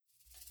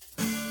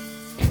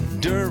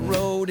dirt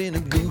road in a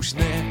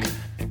gooseneck,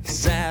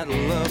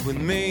 saddle up with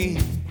me.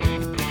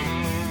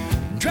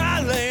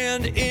 Dry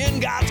land in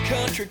God's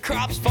country,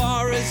 crops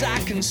far as I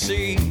can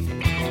see.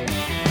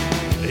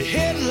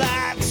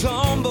 Headlights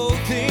on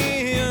both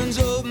ends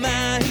of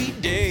my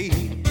day.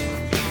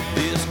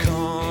 This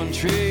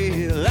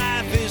country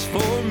life is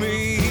for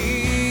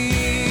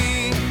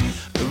me.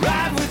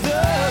 Ride with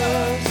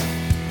us,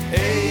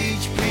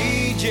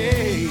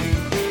 HPJ.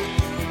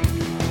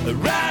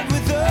 Ride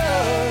with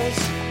us,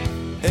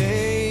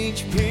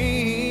 HPJ.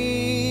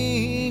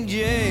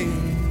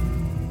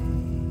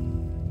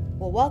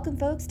 Well, welcome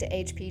folks to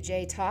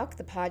HPJ Talk,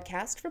 the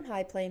podcast from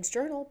High Plains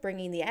Journal,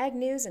 bringing the ag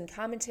news and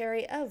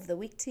commentary of the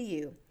week to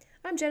you.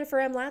 I'm Jennifer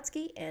M.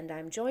 Latsky, and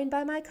I'm joined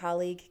by my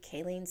colleague,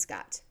 Kayleen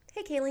Scott.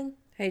 Hey, Kayleen.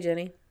 Hey,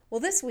 Jenny.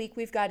 Well, this week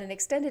we've got an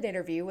extended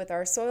interview with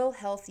our Soil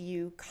Health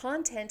U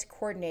content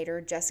coordinator,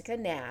 Jessica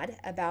Nad,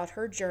 about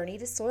her journey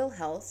to soil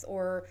health,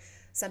 or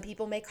some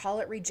people may call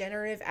it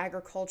regenerative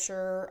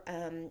agriculture.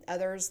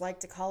 Others like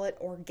to call it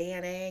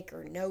organic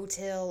or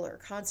no-till or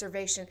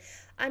conservation.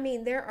 I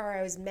mean, there are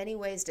as many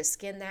ways to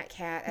skin that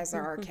cat as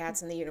there are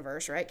cats in the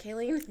universe, right,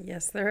 Kayleen?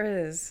 Yes,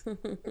 there is.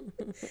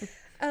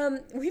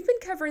 We've been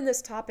covering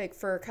this topic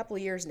for a couple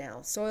of years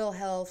now. Soil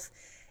health,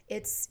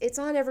 it's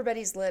on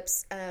everybody's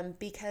lips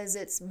because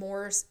it's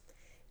more,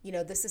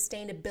 the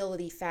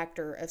sustainability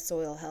factor of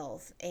soil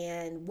health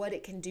and what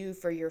it can do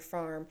for your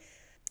farm.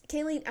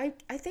 Kayleen,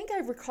 I think I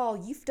recall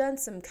you've done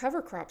some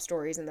cover crop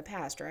stories in the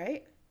past,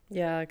 right?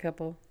 Yeah, a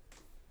couple.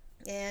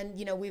 And,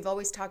 we've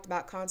always talked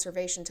about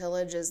conservation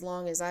tillage as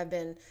long as I've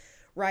been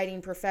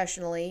writing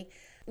professionally.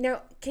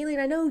 Now, Kayleen,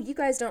 I know you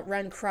guys don't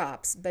run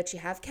crops, but you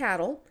have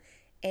cattle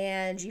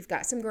and you've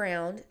got some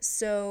ground.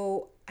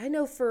 So I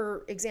know,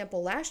 for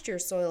example, last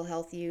year's Soil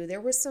Health U,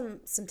 there was some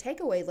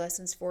takeaway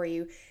lessons for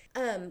you.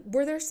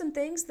 Were there some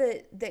things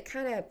that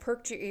kind of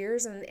perked your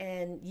ears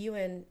and you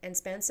and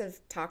Spence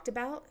have talked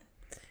about?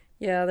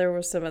 Yeah, there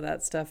was some of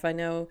that stuff. I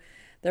know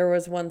there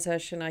was one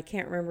session, I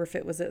can't remember if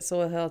it was at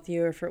Soil Health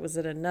U or if it was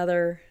at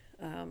another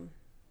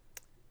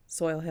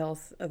soil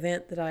health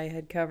event that I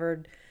had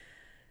covered,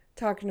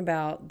 talking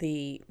about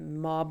the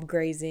mob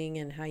grazing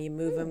and how you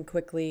move them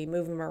quickly,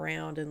 move them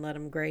around and let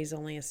them graze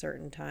only a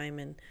certain time.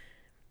 And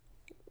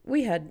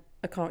we had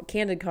a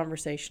candid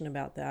conversation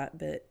about that,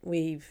 but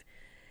we've,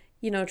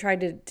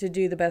 tried to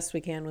do the best we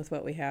can with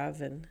what we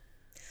have.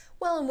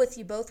 Well, and with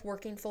you both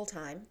working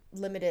full-time,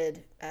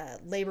 limited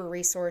labor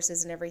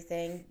resources and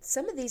everything,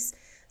 some of these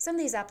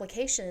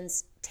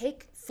applications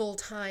take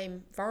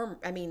full-time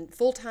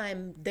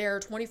full-time there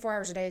 24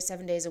 hours a day,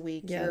 7 days a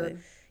week. Yeah,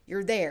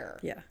 you're there.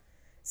 Yeah.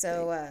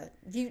 So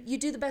you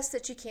do the best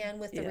that you can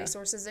with the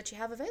resources that you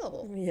have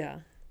available. Yeah.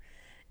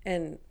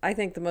 And I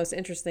think the most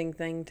interesting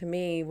thing to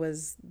me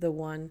was the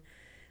one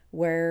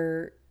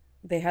where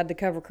they had the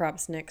cover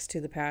crops next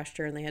to the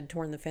pasture and they had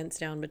torn the fence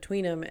down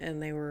between them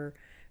and they were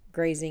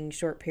grazing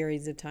short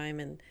periods of time,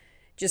 and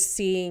just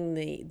seeing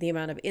the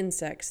amount of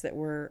insects that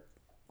were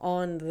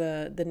on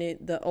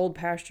the old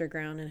pasture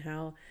ground and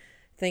how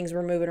things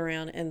were moving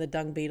around, and the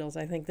dung beetles.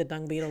 I think the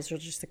dung beetles are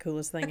just the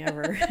coolest thing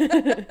ever.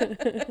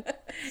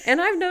 And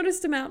I've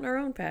noticed them out in our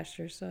own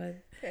pasture, so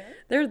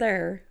they're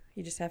there.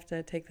 You just have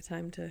to take the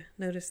time to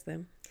notice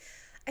them.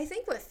 I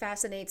think what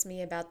fascinates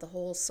me about the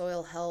whole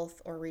soil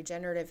health or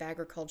regenerative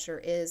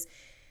agriculture is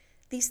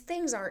these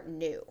things aren't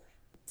new.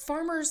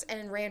 Farmers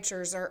and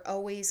ranchers are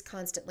always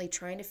constantly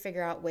trying to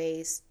figure out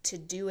ways to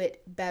do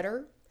it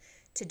better,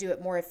 to do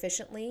it more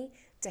efficiently,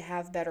 to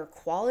have better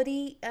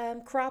quality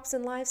crops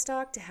and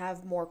livestock, to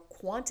have more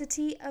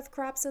quantity of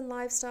crops and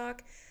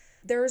livestock.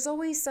 There's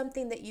always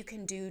something that you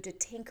can do to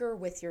tinker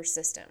with your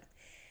system.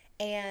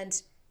 And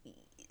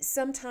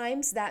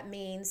sometimes that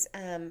means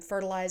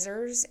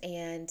fertilizers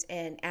and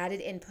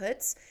added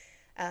inputs.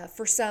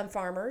 For some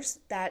farmers,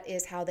 that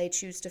is how they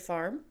choose to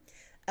farm.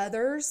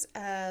 Others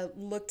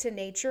look to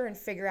nature and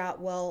figure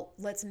out, well,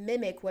 let's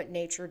mimic what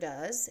nature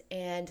does.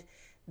 And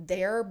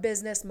their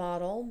business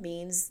model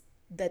means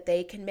that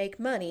they can make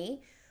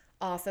money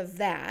off of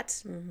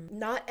that. Mm-hmm.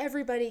 Not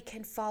everybody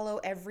can follow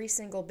every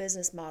single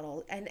business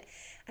model. And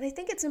I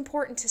think it's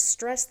important to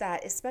stress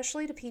that,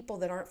 especially to people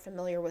that aren't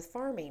familiar with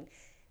farming.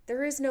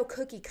 There is no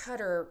cookie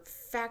cutter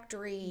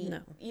factory.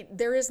 No.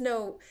 There is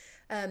no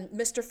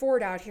Mr.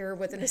 Ford out here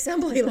with an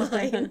assembly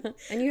line.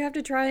 And you have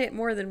to try it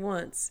more than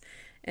once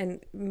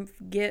and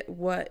get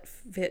what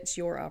fits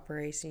your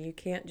operation. You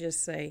can't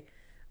just say,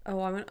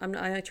 oh,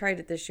 I tried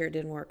it this year, it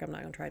didn't work, I'm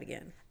not going to try it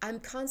again. I'm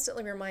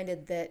constantly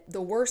reminded that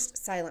the worst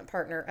silent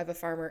partner of a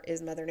farmer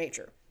is Mother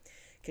Nature,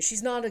 because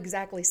she's not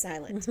exactly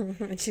silent.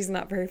 And she's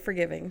not very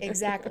forgiving.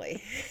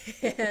 Exactly.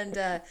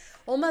 And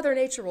Mother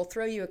Nature will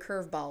throw you a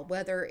curveball,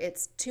 whether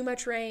it's too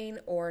much rain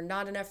or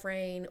not enough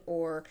rain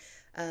or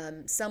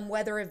some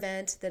weather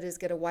event that is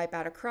going to wipe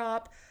out a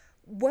crop.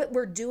 What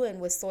we're doing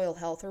with soil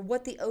health, or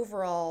what the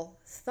overall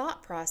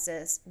thought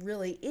process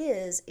really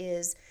is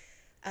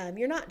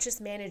you're not just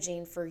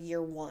managing for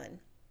year one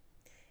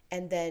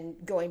and then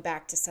going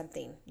back to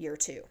something year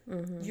two.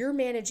 Mm-hmm. You're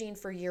managing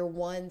for year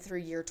 1 through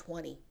year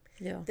 20.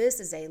 Yeah. This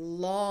is a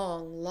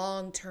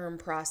long-term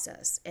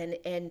process,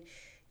 and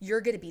you're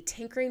going to be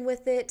tinkering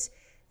with it.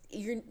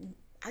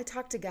 I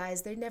talk to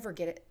guys, they never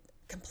get it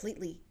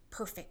completely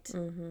perfect.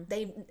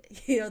 They,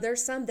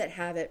 there's some that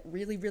have it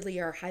really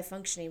are high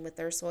functioning with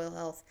their soil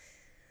health,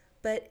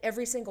 but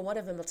every single one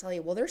of them will tell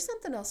you, well, there's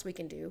something else we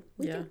can do.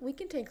 We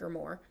can tinker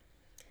more.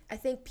 I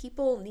think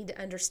people need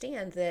to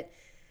understand that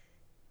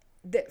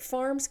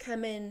farms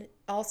come in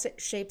all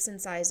shapes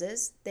and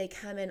sizes. They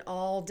come in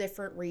all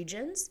different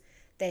regions.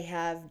 They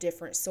have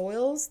different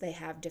soils. They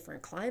have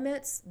different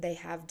climates. They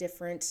have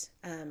different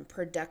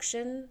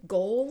production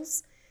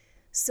goals.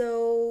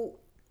 So,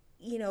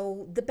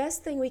 the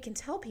best thing we can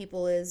tell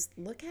people is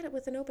look at it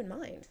with an open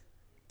mind.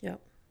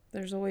 Yep.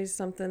 There's always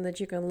something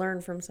that you can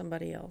learn from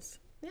somebody else.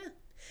 Yeah.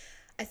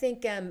 I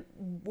think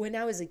when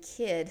I was a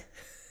kid,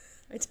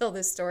 I tell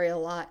this story a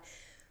lot.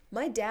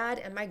 My dad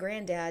and my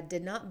granddad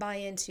did not buy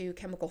into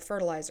chemical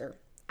fertilizer.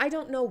 I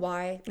don't know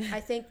why. I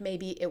think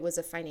maybe it was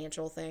a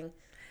financial thing,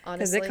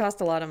 honestly. Because it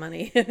cost a lot of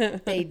money.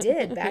 They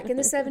did back in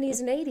the 70s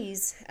and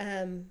 80s,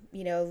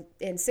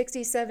 in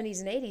 60s, 70s,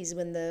 and 80s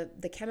when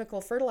the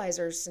chemical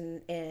fertilizers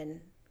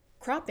and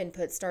crop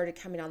inputs started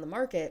coming on the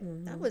market.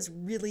 That was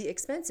really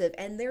expensive,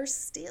 and they're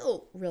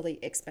still really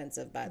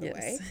expensive, by the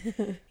way.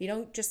 You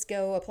don't just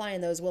go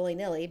applying those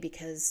willy-nilly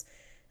because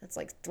that's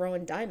like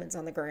throwing diamonds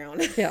on the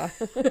ground. Yeah.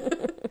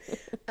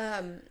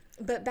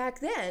 But back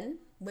then,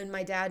 when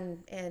my dad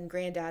and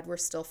granddad were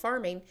still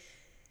farming,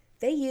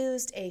 they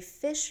used a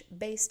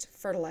fish-based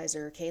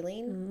fertilizer,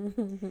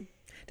 Kayleen.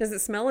 Does it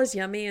smell as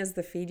yummy as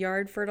the feed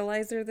yard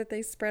fertilizer that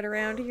they spread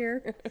around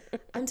here?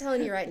 I'm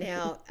telling you right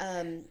now,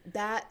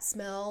 that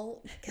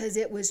smell, because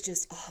it was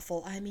just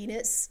awful. I mean,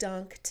 it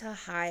stunk to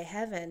high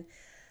heaven.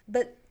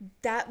 But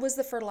that was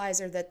the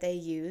fertilizer that they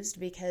used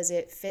because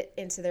it fit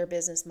into their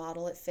business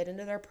model. It fit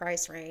into their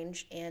price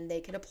range, and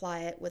they could apply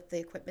it with the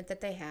equipment that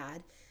they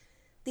had.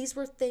 These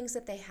were things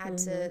that they had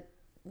to,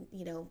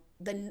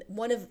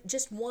 one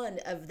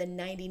of the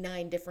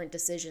 99 different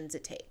decisions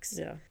it takes.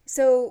 Yeah.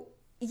 So,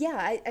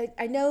 yeah,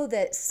 I know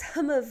that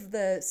some of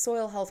the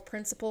soil health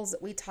principles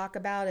that we talk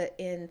about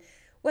in,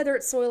 whether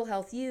it's Soil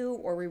Health U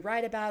or we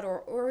write about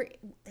or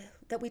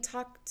that we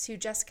talk to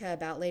Jessica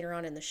about later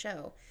on in the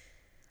show,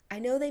 I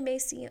know they may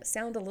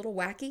sound a little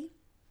wacky.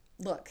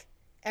 Look,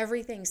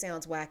 everything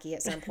sounds wacky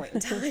at some point in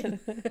time.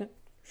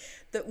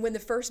 When the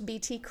first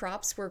BT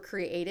crops were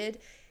created,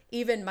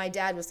 even my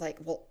dad was like,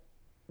 well,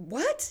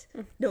 what?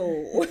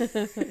 No,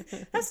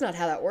 that's not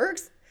how that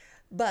works.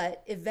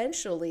 But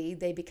eventually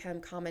they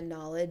become common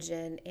knowledge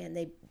and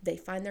they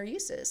find their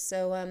uses.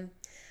 So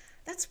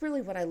that's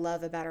really what I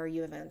love about our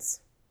U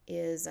events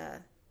is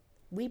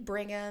we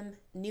bring them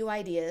new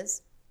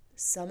ideas.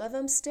 Some of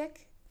them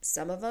stick.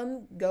 Some of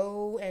them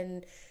go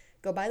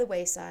by the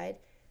wayside,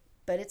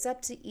 but it's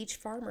up to each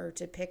farmer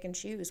to pick and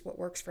choose what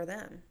works for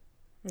them.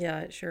 Yeah,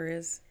 it sure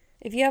is.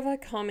 If you have a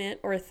comment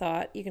or a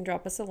thought, you can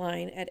drop us a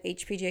line at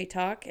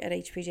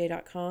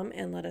hpjtalk@hpj.com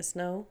and let us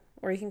know,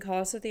 or you can call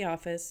us at the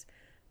office,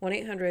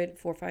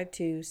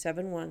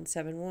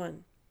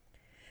 1-800-452-7171.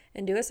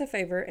 And do us a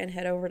favor and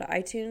head over to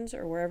iTunes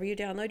or wherever you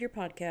download your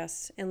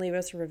podcasts and leave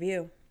us a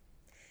review.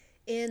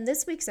 In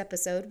this week's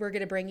episode, we're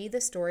going to bring you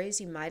the stories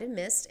you might have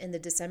missed in the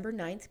December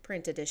 9th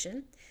print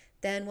edition.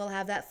 Then we'll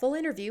have that full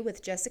interview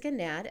with Jessica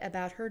Nadd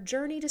about her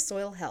journey to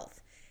soil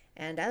health.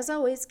 And as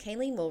always,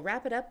 Kayleen will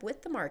wrap it up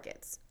with the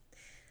markets.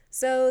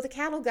 So the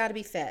cattle got to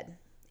be fed.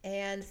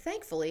 And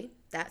thankfully,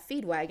 that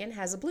feed wagon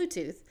has a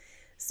Bluetooth.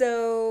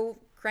 So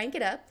crank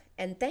it up,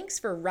 and thanks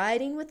for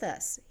riding with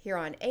us here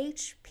on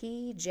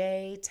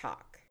HPJ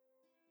Talk.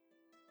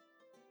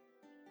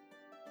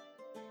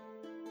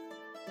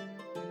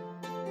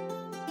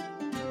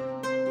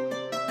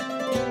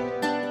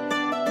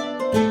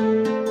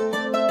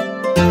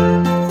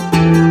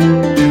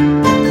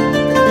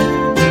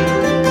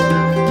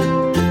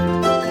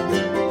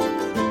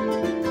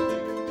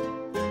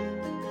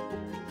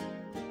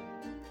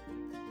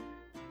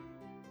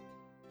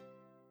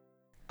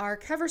 Our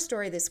cover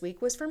story this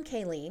week was from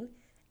Kayleen.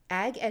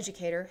 Ag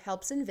Educator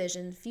helps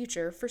envision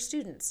future for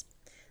students.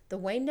 The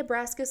Wayne,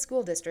 Nebraska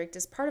School District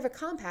is part of a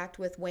compact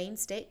with Wayne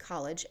State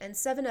College and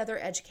 7 other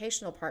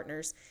educational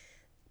partners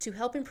to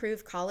help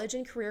improve college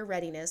and career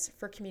readiness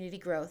for community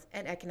growth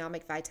and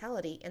economic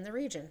vitality in the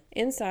region.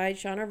 Inside,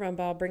 Shauna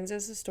Rumbaugh brings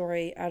us a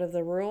story out of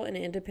the Rural and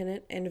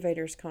Independent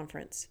Innovators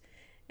Conference.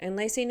 And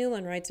Lacey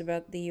Newland writes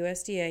about the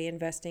USDA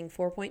investing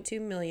 $4.2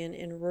 million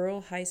in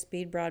rural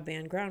high-speed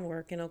broadband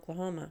groundwork in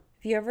Oklahoma.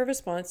 If you have a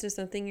response to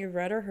something you've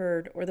read or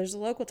heard, or there's a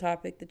local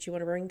topic that you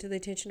want to bring to the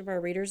attention of our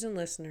readers and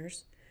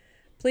listeners,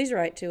 please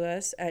write to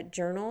us at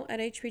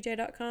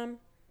journal@hpj.com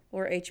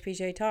or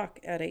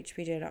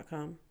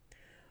hpjtalk@hpj.com,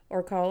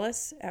 or call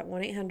us at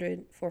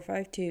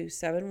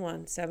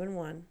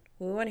 1-800-452-7171.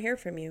 We want to hear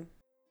from you.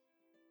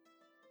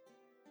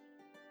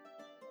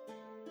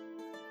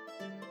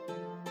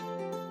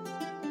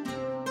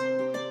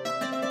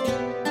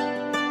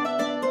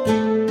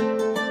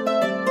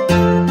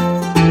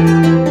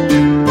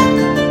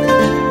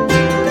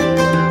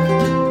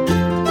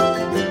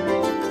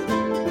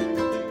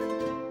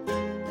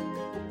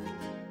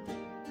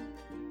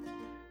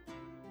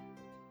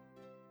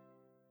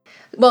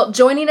 Well,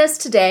 joining us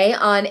today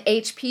on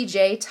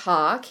HPJ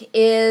Talk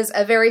is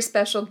a very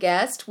special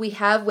guest. We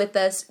have with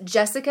us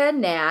Jessica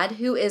Nad,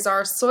 who is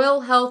our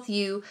Soil Health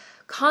U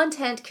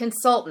content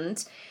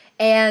consultant.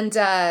 And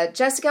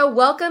Jessica,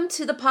 welcome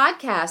to the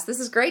podcast. This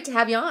is great to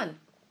have you on.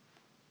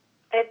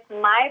 It's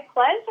my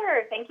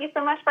pleasure. Thank you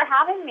so much for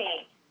having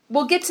me.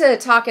 We'll get to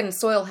talking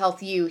Soil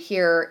Health U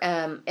here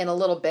in a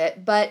little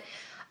bit, but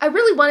we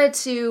really wanted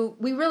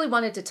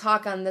to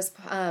talk on this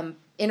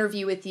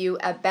interview with you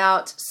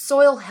about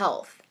soil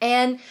health.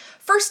 And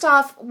first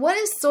off, what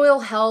is soil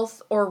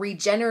health or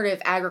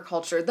regenerative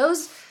agriculture?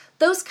 Those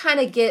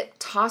kind of get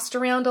tossed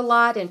around a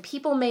lot, and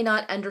people may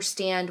not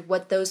understand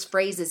what those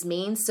phrases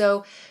mean.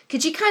 So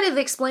could you kind of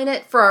explain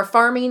it for our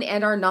farming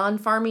and our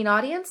non-farming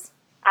audience?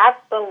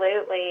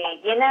 Absolutely.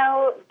 You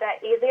know,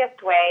 the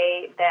easiest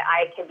way that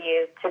I could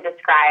use to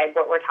describe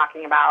what we're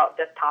talking about,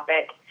 this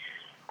topic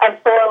of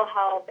soil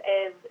health,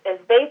 is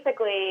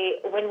basically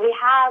when we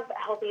have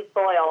healthy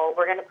soil,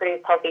 we're going to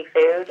produce healthy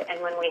food. And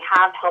when we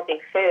have healthy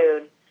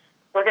food,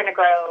 we're going to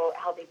grow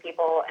healthy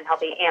people and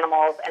healthy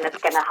animals, and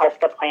it's going to help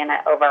the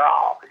planet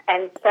overall.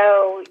 And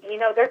so, you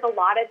know, there's a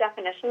lot of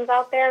definitions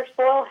out there.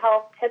 Soil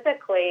health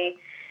typically,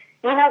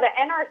 you know, the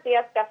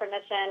NRCS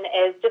definition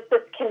is just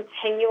this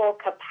continual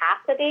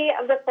capacity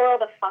of the soil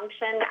to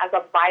function as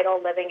a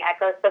vital living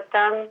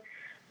ecosystem.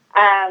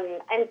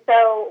 And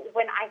so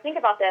when I think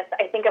about this,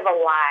 I think of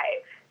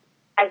alive.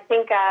 I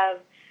think of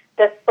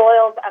the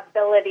soil's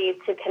ability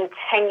to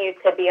continue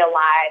to be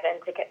alive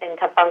and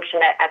to function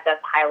at this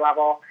high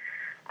level.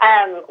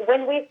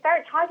 When we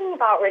start talking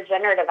about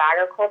regenerative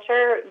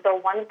agriculture, the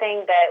one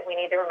thing that we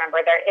need to remember,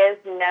 there is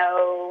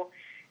no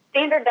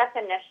standard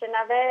definition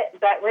of it,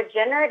 but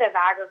regenerative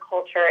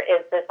agriculture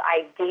is this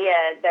idea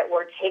that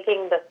we're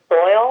taking the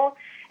soil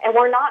and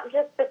we're not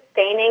just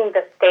sustaining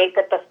the state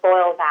that the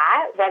soil's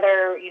at,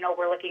 whether, you know,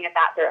 we're looking at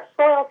that through a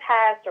soil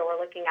test or we're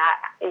looking at,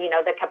 you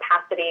know, the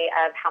capacity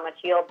of how much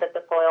yield that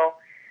the soil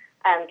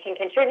can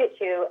contribute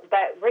to,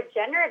 but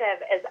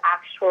regenerative is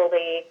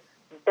actually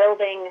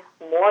building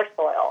more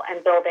soil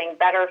and building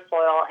better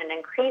soil and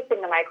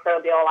increasing the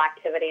microbial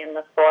activity in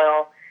the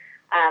soil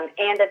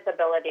and its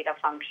ability to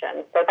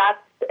function. So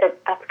that's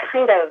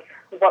kind of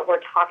what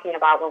we're talking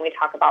about when we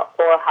talk about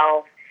soil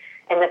health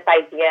and this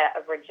idea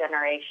of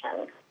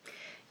regeneration.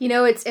 You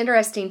know, it's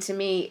interesting to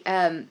me.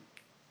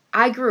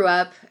 I grew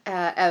up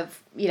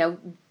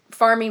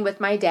farming with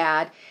my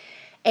dad,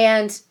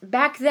 and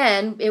back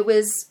then it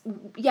was,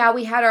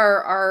 we had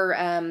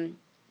our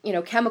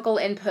chemical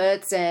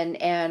inputs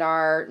and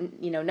our,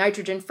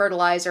 nitrogen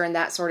fertilizer and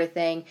that sort of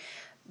thing.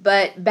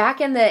 But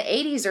back in the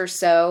 80s or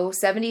so,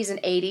 70s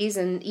and 80s,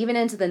 and even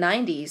into the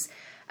 90s,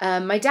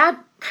 my dad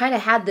kind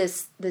of had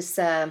this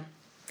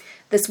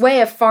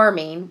way of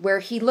farming where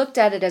he looked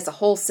at it as a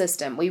whole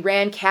system. We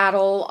ran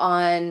cattle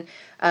on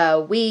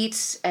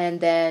wheat,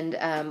 and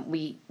then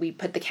we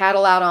put the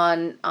cattle out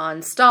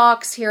on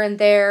stalks here and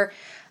there.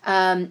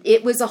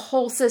 It was a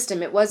whole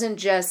system. It wasn't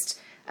just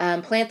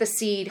plant the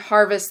seed,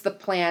 harvest the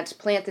plant,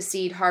 plant the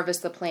seed,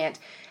 harvest the plant.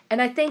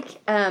 And I think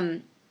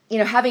having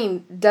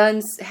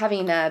been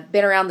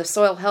around the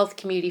soil health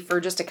community for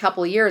just a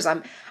couple of years,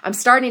 I'm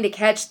starting to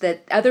catch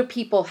that other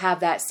people have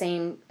that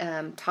same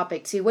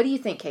topic too. What do you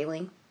think,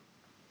 Kayleen?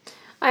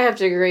 I have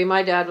to agree.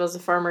 My dad was a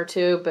farmer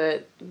too,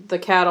 but the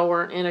cattle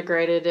weren't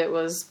integrated. It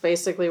was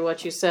basically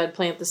what you said: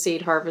 plant the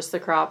seed, harvest the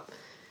crop,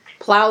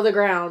 plow the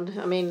ground.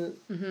 I mean,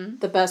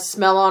 The best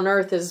smell on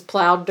earth is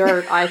plowed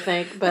dirt, I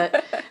think,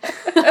 but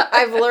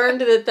I've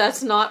learned that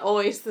that's not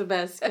always the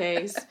best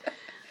case.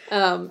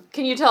 Can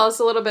you tell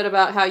us a little bit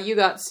about how you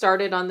got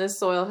started on this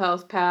soil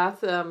health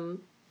path?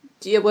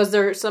 Was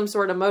there some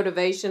sort of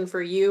motivation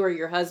for you or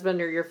your husband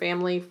or your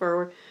family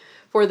for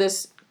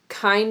this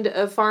kind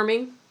of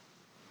farming?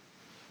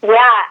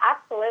 Yeah,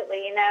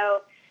 absolutely. You know,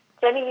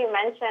 Jenny, you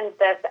mentioned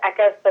this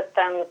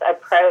ecosystems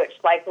approach,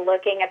 like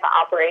looking at the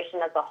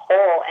operation as a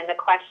whole. And the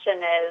question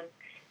is,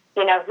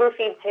 who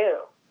feeds who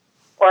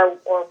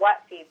or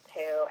what feeds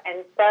who?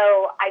 And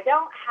so I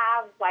don't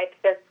have like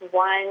this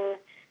one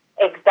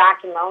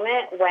exact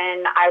moment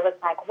when I was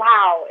like,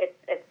 wow,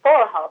 it's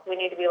soil health. We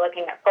need to be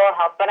looking at soil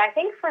health. But I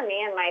think for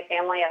me and my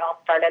family, it all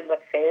started with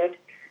food.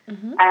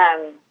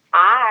 Mm-hmm.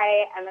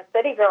 I am a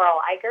city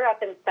girl. I grew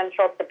up in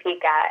central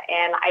Topeka,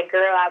 and I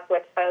grew up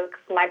with folks.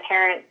 My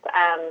parents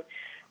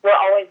were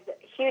always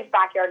huge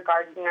backyard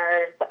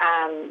gardeners,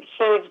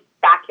 huge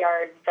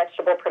backyard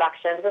vegetable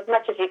productions, as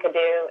much as you could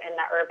do in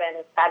the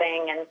urban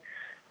setting. And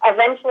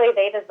eventually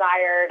they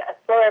desired a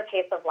slower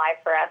pace of life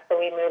for us, so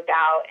we moved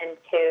out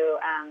into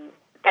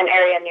an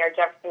area near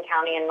Jefferson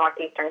County in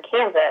northeastern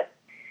Kansas.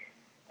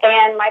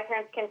 And my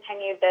parents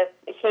continued this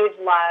huge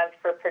love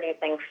for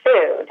producing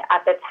food.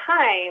 At the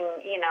time,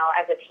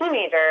 as a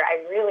teenager,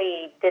 I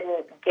really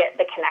didn't get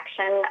the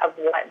connection of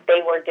what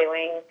they were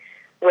doing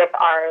with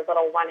our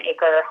little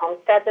 1-acre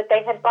homestead that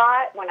they had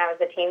bought when I was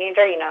a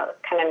teenager. It was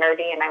kind of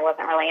nerdy and I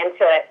wasn't really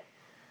into it.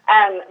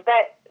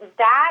 But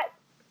that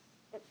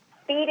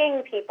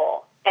feeding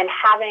people and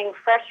having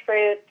fresh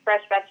fruits,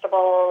 fresh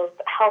vegetables,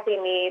 healthy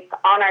meats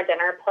on our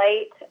dinner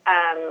plate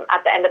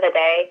at the end of the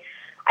day.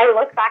 I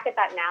look back at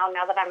that now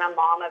that I'm a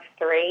mom of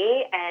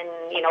 3 and,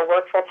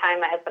 work full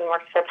time, my husband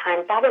works full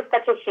time. That is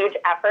such a huge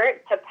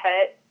effort to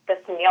put this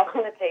meal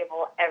on the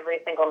table every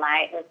single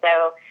night. And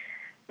so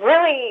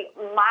really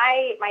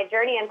my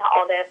journey into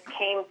all this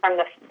came from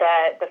the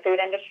food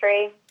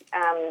industry.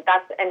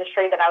 That's the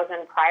industry that I was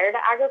in prior to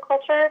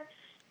agriculture.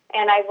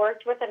 And I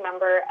worked with a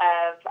number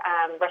of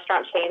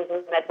restaurant chains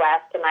in the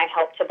Midwest, and I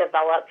helped to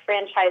develop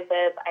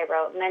franchises. I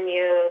wrote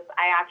menus.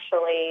 I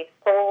actually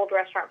sold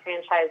restaurant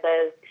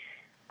franchises,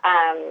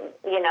 and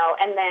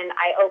then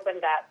I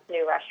opened up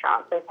new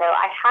restaurants. And so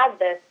I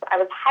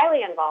was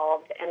highly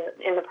involved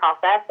in the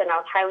process, and I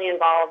was highly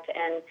involved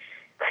in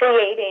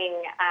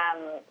creating,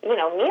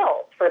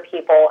 meals for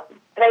people.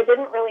 But I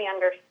didn't really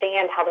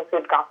understand how the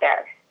food got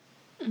there.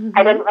 Mm-hmm.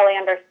 I didn't really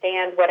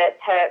understand what it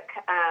took.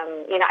 I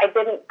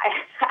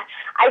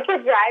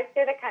could drive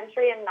through the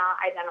country and not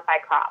identify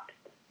crops.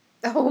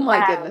 Oh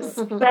my goodness.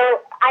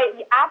 So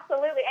I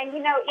absolutely, and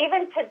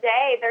even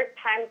today, there's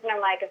times when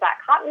I'm like, is that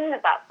cotton?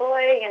 Is that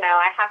soy?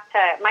 I have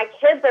to, my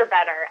kids are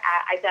better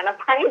at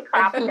identifying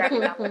crops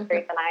driving down the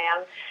street than I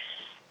am.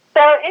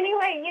 So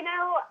anyway,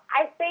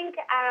 I think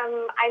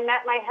I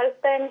met my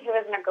husband, who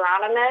is an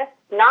agronomist,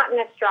 not an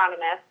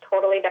astronomist,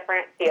 totally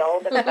different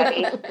field of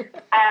study.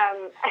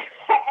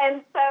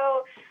 And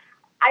so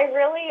I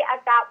really,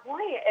 at that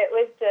point, it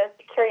was just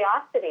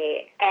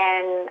curiosity.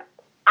 And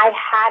I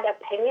had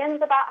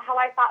opinions about how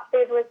I thought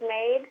food was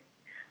made.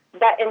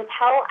 But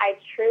until I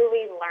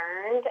truly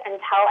learned,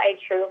 until I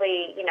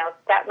truly,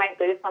 set my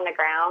boots on the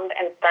ground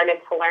and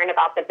started to learn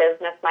about the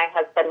business my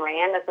husband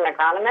ran as an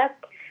agronomist,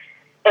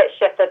 it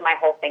shifted my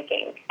whole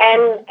thinking.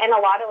 And in a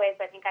lot of ways,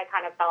 I think I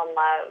kind of fell in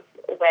love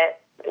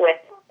with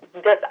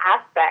this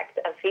aspect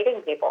of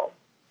feeding people.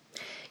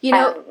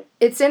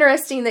 It's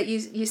interesting that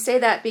you say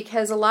that,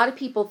 because a lot of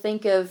people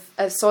think of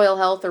soil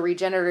health or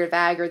regenerative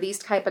ag or these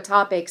type of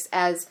topics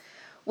as,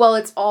 well,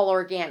 it's all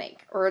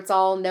organic or it's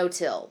all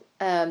no-till.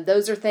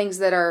 Those are things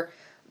that are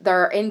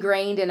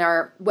ingrained in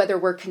our, whether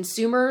we're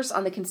consumers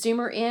on the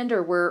consumer end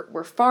or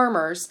we're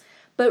farmers.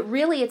 But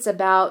really, it's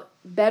about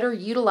better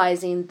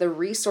utilizing the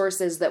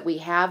resources that we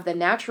have, the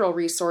natural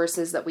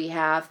resources that we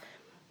have,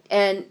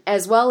 and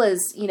as well as,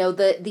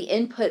 the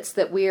inputs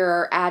that we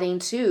are adding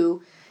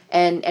to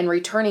and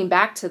returning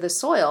back to the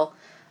soil.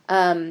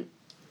 When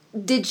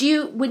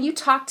you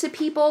talk to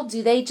people,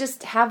 do they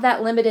just have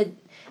that limited,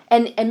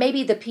 and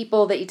maybe the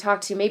people that you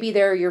talk to, maybe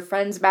they're your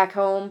friends back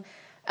home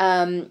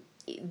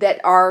that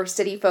are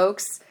city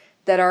folks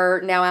that are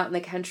now out in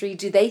the country,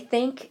 do they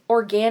think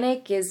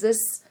organic? Is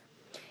this,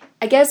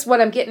 I guess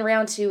what I'm getting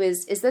around to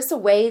is this a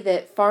way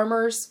that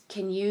farmers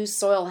can use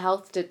soil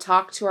health to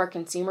talk to our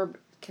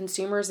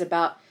consumers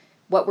about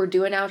what we're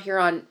doing out here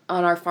on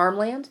our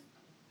farmland?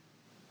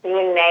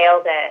 You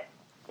nailed it.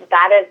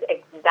 That is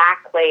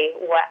exactly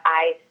what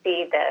I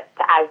see this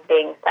as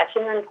being such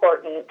an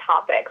important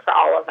topic for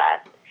all of us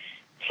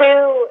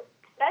to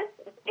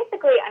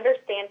basically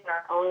understand in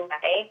our own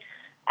way.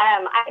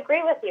 I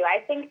agree with you. I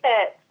think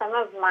that some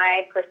of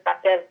my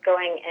perspectives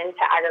going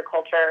into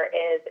agriculture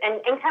is,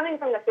 and coming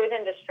from the food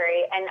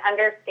industry and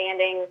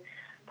understanding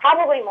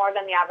probably more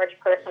than the average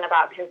person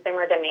about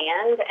consumer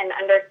demand and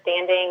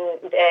understanding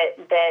that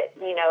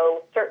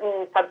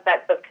certain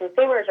subsets of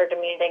consumers are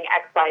demanding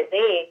X, Y,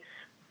 Z.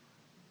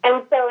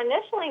 And so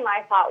initially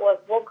my thought was,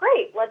 well,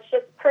 great, let's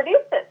just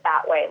produce it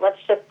that way. Let's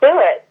just do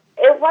it.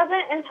 It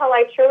wasn't until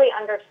I truly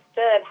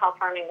understood how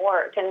farming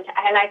worked and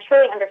I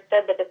truly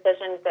understood the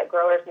decisions that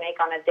growers make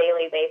on a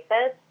daily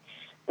basis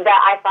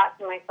that I thought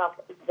to myself,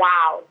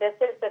 wow, this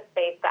is the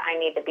space that I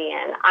need to be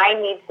in. I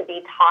need to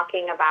be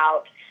talking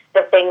about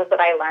the things that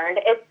I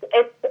learned. It's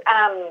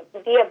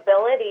the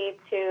ability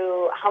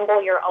to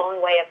humble your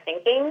own way of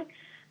thinking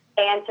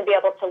and to be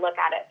able to look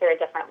at it through a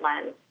different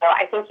lens. So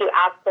I think you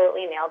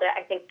absolutely nailed it.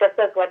 I think this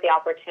is what the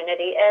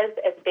opportunity is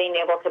being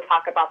able to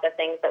talk about the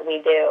things that we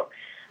do.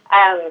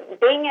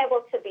 Being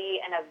able to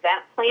be an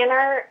event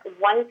planner,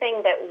 one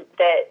thing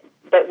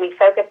that we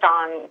focused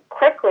on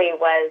quickly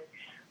was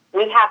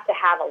we have to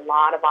have a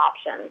lot of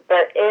options.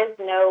 There is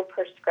no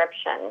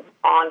prescription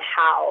on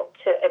how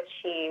to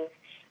achieve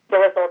the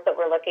results that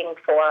we're looking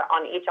for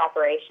on each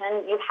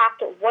operation. You have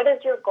to, what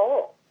is your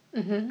goal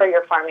for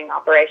your farming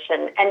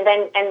operation? And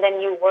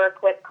then you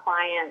work with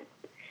clients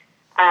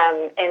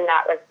in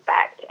that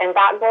respect. And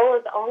that goal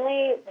is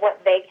only what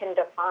they can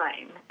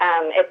define.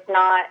 It's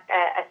not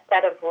a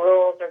set of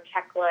rules or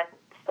checklists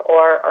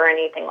or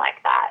anything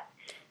like that.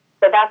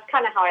 So that's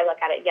kind of how I look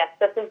at it. Yes,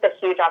 this is the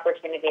huge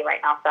opportunity right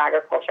now for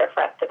agriculture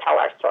for us to tell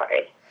our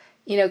story.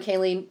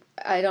 Kayleen,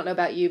 I don't know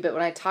about you, but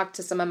when I talk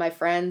to some of my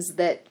friends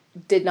that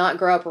did not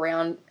grow up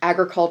around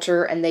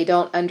agriculture and they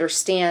don't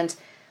understand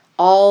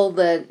all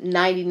the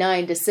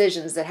 99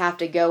 decisions that have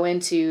to go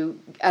into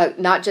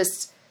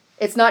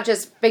it's not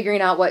just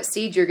figuring out what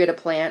seed you're going to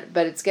plant,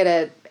 but it's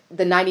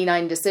the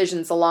 99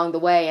 decisions along the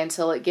way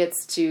until it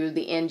gets to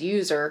the end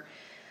user.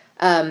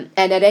 And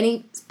at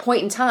any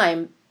point in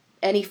time,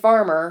 any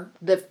farmer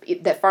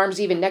that farms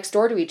even next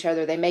door to each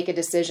other, they make a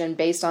decision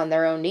based on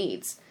their own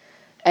needs.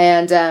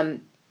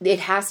 And it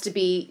has to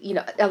be,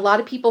 a lot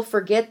of people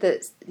forget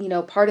that,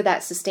 part of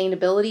that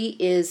sustainability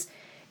is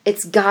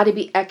it's got to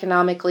be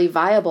economically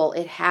viable.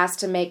 It has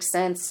to make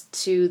sense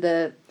to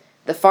the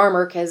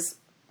farmer, because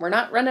we're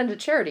not running a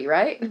charity,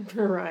 right?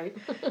 Right.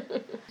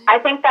 I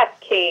think that's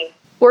key.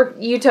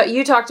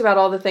 You talked about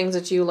all the things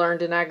that you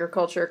learned in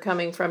agriculture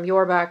coming from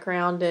your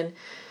background, and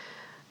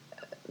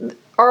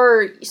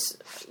our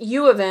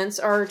events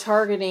are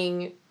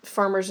targeting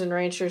farmers and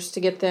ranchers to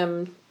get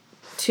them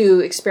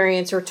to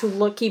experience or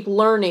to keep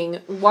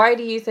learning. Why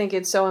do you think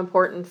it's so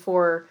important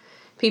for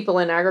people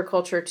in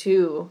agriculture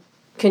to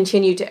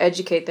continue to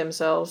educate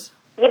themselves?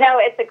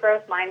 It's a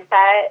growth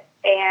mindset,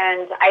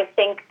 and I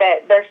think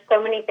that there's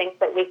so many things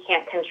that we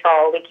can't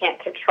control. We can't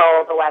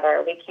control the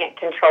weather. We can't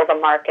control the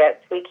markets.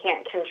 We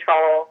can't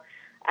control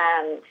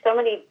so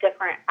many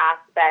different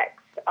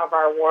aspects of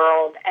our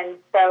world. And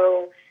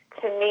so,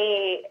 to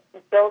me,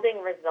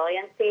 building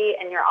resiliency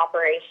in your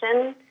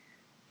operation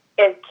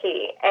is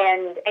key.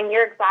 And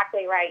you're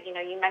exactly right.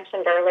 You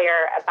mentioned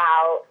earlier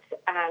about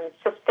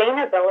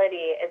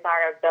sustainability is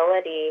our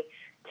ability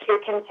to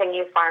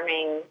continue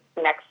farming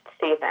next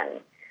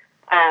season.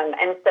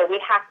 And so we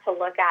have to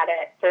look at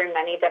it through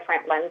many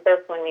different lenses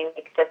when we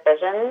make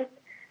decisions.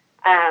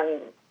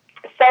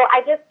 So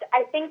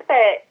I think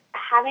that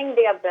having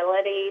the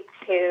ability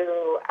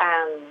to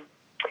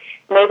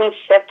maybe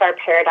shift our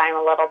paradigm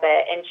a little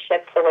bit and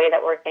shift the way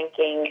that we're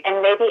thinking,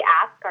 and maybe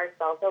ask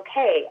ourselves,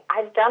 okay,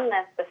 I've done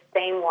this the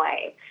same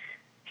way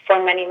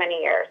for many,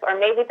 many years, or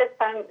maybe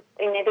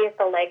maybe it's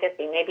a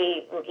legacy.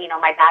 Maybe,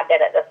 my dad did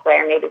it this way,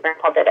 or maybe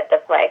grandpa did it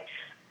this way.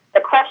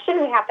 The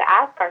question we have to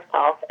ask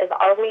ourselves is,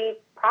 are we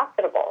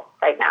profitable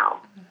right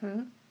now?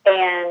 Mm-hmm.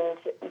 And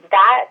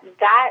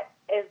that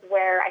is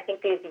where I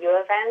think these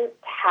U events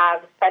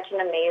have such an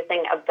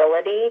amazing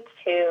ability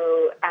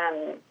to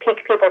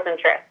pique people's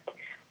interest,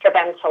 for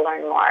them to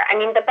learn more. I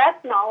mean, the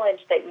best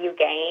knowledge that you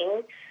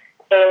gain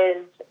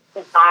is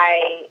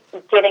by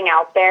getting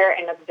out there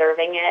and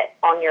observing it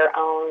on your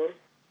own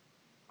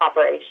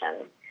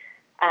operation.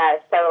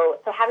 So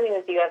having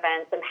these U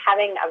events and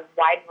having a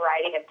wide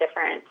variety of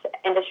different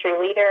industry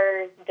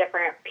leaders,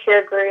 different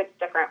peer groups,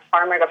 different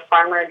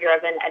farmer-to-farmer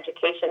driven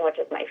education, which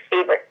is my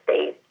favorite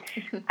space,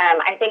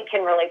 I think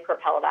can really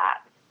propel that.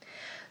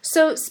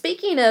 So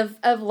speaking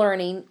of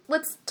learning,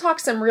 let's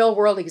talk some real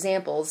world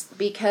examples,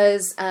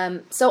 because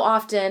so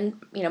often,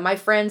 my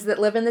friends that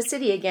live in the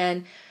city,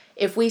 again,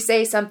 if we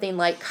say something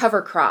like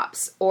cover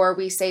crops, or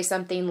we say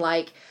something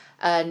like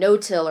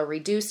no-till or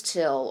reduced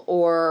till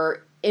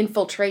or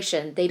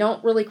infiltration, they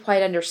don't really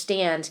quite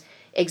understand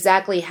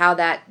exactly how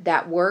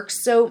that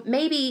works. So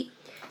maybe,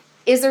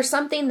 is there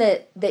something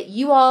that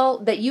you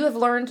have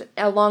learned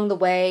along the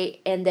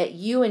way, and that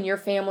you and your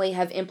family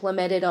have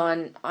implemented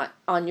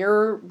on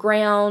your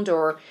ground,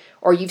 or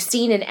you've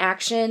seen in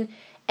action,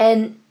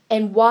 and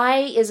why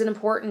is it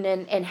important,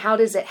 and how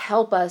does it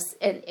help us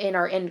in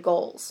our end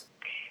goals?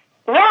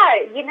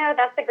 Yeah,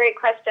 that's a great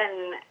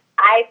question.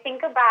 I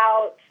think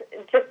about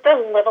just a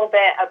little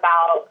bit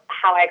about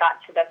how I got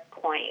to this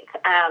point.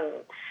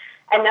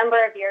 A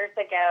number of years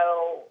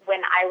ago,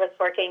 when I was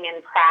working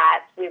in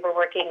Pratt, we were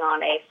working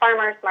on a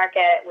farmer's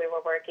market. We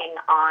were working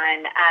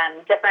on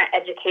different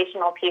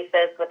educational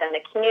pieces within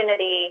the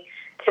community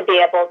to be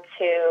able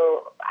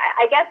to,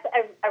 I guess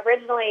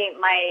originally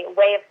my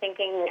way of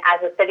thinking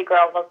as a city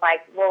girl was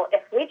like, well,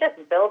 if we just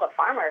build a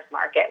farmer's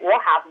market, we'll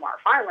have more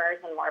farmers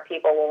and more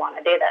people will want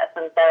to do this.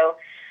 And so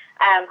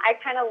I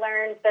kind of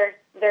learned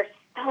there's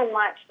so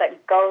much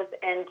that goes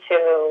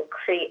into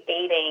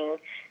creating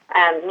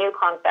new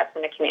concepts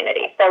in the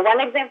community. So one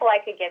example I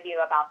could give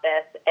you about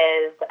this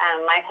is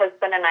my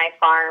husband and I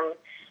farm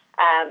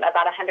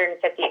about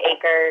 150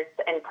 acres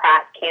in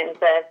Pratt,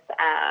 Kansas,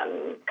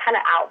 kind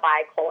of out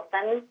by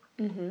Colson.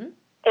 Mm-hmm.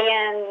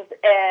 And,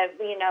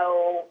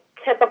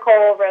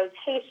 typical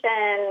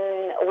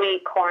rotation,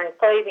 wheat, corn,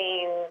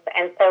 soybeans.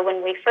 And so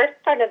when we first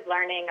started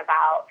learning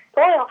about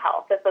soil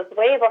health, this was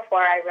way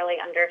before I really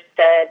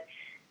understood,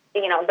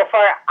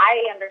 before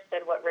I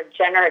understood what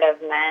regenerative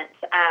meant.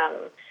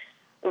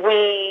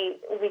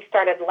 We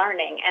started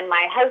learning, and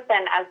my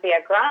husband, as the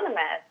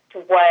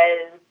agronomist,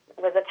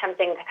 was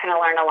attempting to kind of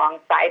learn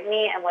alongside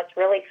me. And what's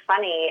really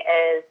funny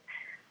is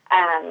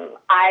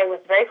I was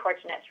very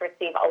fortunate to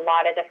receive a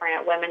lot of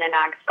different women in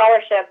ag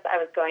scholarships. I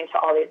was going to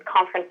all these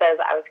conferences.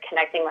 I was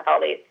connecting with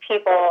all these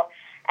people,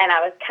 and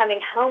I was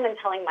coming home and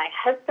telling my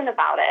husband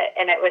about it.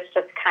 And it was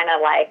just kind of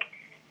like,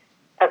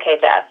 okay,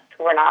 Jess,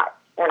 we're not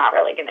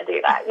really going to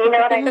do that. You know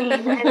what I mean?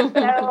 And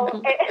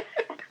so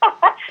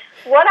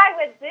what I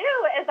would do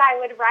is I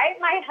would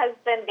write my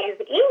husband these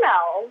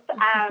emails,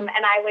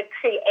 and I would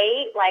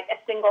create like a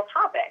single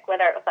topic,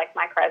 whether it was like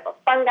mycorrhizal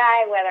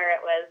fungi, whether it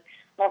was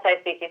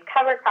multi-species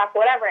cover crop,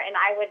 whatever. And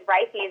I would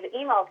write these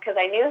emails because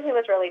I knew he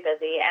was really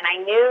busy, and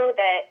I knew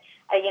that,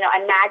 a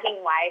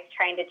nagging wife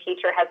trying to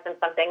teach her husband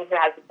something who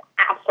has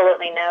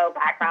absolutely no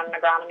background in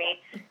agronomy,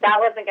 that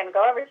wasn't going to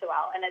go over too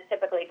well, and it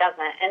typically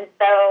doesn't. And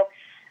so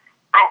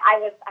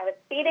I was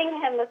feeding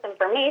him this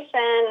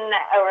information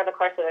over the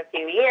course of a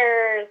few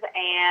years,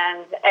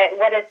 and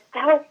what is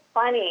so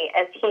funny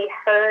is he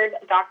heard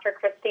Dr.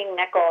 Christine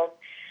Nichols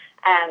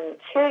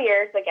 2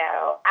 years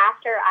ago,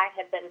 after I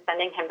had been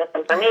sending him this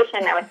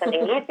information. I was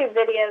sending YouTube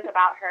videos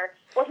about her.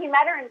 Well, he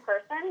met her in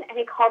person, and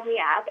he called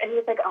me up, and he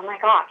was like, oh my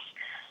gosh,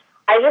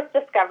 I just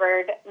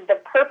discovered the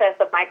purpose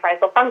of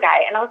mycorrhizal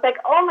fungi. And I was like,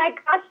 oh my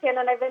gosh,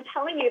 Shannon, I've been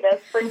telling you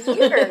this for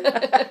years.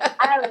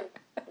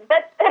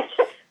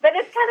 But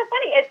it's kind of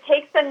funny. It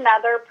takes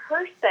another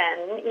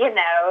person, you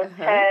know,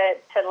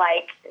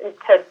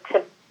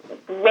 to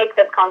make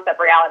this concept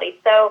reality.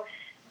 So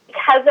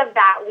because of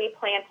that, we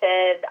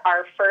planted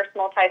our first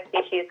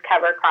multi-species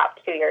cover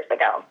crop 2 years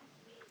ago.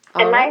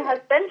 And my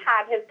husband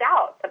had his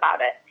doubts about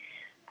it.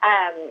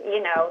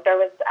 You know, there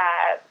was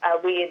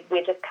we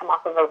had just come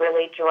off of a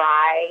really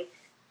dry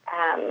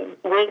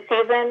wheat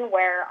season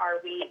where our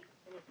wheat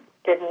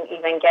didn't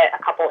even get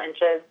a couple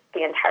inches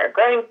the entire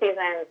growing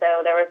season.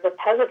 So there was this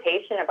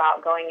hesitation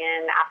about going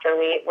in after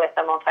wheat with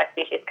a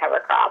multi-species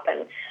cover crop.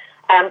 And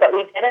but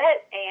we did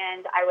it,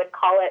 and I would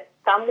call it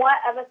somewhat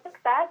of a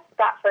success,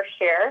 that first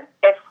year.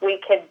 If we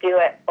could do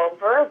it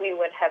over, we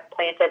would have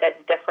planted a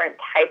different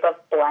type of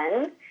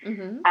blend.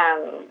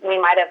 Mm-hmm. We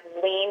might have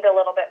leaned a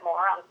little bit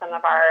more on some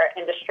of our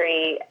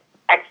industry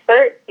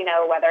experts, you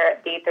know, whether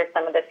it be through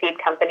some of the seed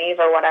companies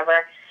or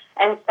whatever.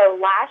 And so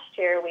last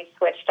year we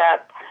switched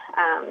up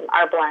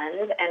our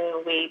blend,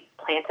 and we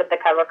planted the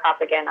cover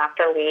crop again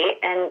after wheat,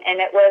 and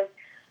it was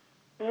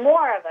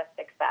more of a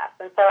success.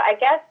 And so I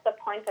guess the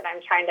point that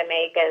I'm trying to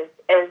make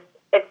is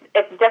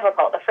it's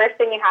difficult. The first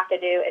thing you have to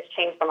do is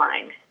change the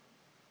mind.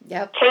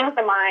 Yep. Change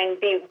the mind,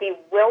 be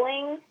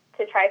willing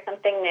to try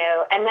something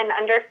new, and then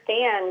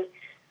understand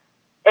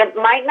it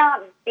might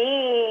not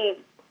be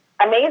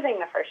amazing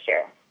the first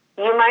year.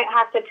 You might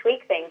have to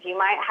tweak things. You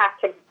might have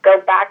to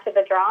go back to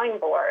the drawing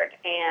board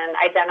and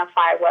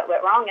identify what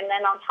went wrong. And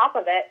then on top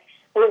of it,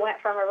 we went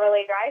from a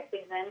really dry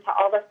season to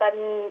all of a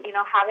sudden, you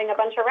know, having a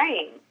bunch of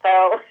rain.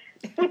 So,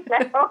 you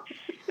know,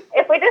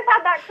 if we just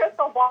had that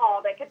crystal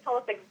ball that could tell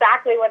us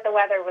exactly what the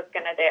weather was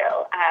going to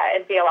do,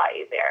 it'd be a lot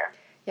easier.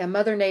 Yeah,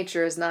 Mother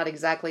Nature is not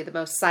exactly the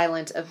most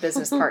silent of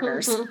business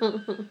partners.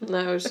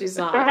 No, she's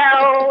not.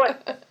 No,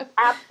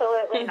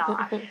 absolutely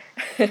not.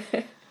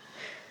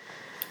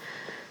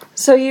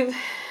 So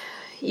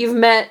you've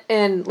met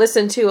and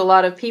listened to a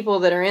lot of people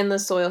that are in the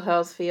soil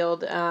health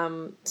field,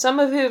 some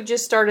of who have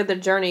just started their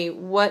journey.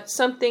 What's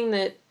something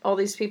that all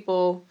these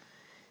people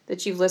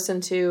that you've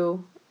listened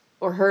to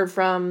or heard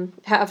from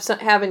have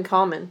in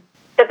common?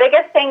 The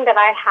biggest thing that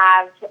I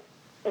have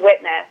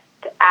witnessed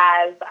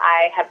as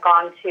I have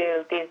gone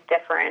to these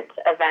different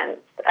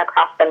events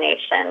across the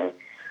nation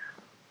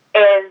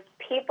is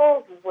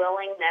people's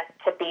willingness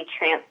to be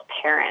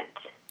transparent.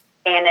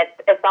 And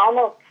it's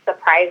almost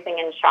surprising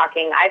and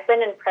shocking. I've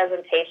been in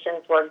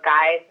presentations where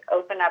guys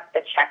open up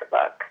the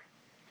checkbook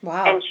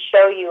and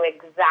show you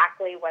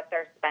exactly what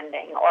they're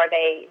spending, or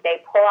they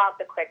pull out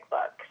the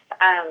QuickBooks.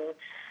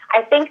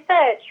 I think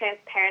the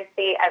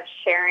transparency of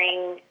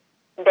sharing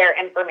their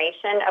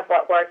information of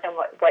what worked and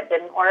what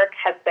didn't work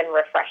has been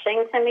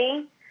refreshing to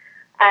me.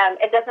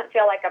 It doesn't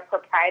feel like a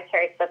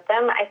proprietary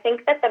system. I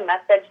think that the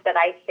message that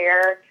I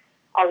hear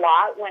a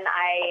lot when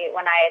I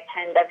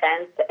attend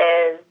events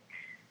is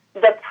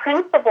the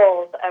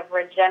principles of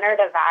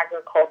regenerative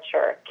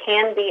agriculture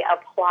can be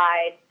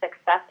applied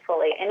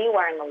successfully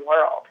anywhere in the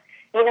world.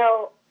 You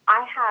know,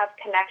 I have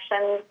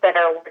connections that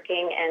are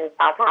working in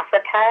South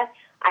Africa.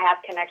 I have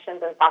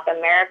connections in South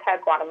America,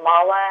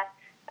 Guatemala,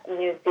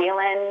 New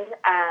Zealand,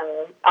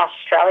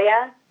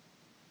 Australia.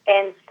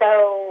 And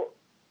so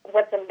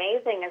what's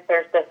amazing is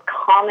there's this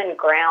common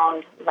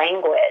ground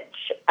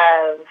language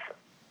of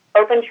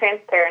open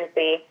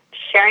transparency,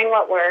 sharing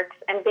what works,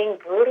 and being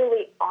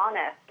brutally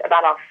honest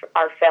about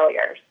our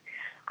failures.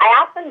 I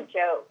often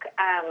joke,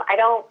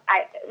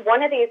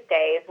 one of these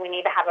days we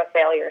need to have a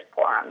failures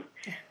forum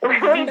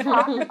where we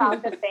talk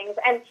about the things.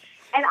 And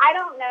I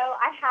don't know,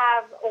 I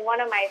have one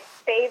of my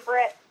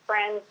favorite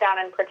friends down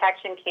in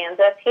Protection,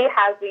 Kansas. He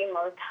has the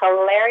most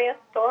hilarious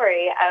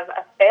story of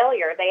a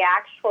failure. They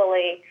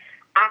actually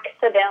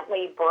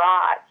accidentally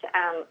brought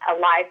a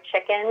live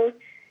chicken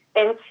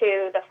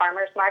into the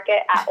farmer's market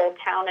at Old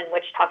Town in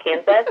Wichita,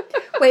 Kansas.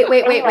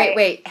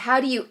 Wait.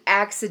 How do you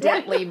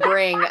accidentally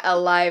bring a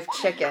live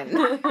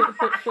chicken?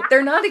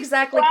 They're not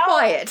exactly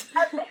quiet.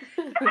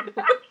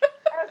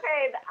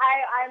 Okay,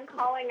 I'm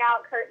calling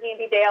out Kurt and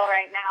Andy Dale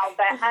right now,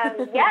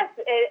 but yes,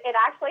 it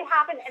actually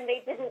happened, and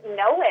they didn't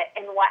know it.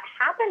 And what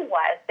happened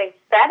was they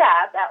set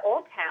up at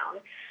Old Town,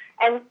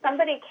 and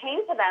somebody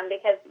came to them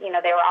because, you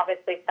know, they were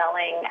obviously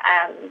selling,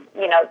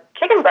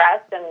 chicken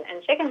breasts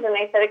and chickens. And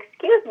they said,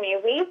 excuse me,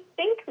 we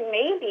think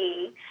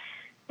maybe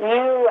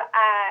you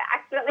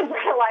accidentally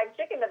brought a live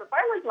chicken to the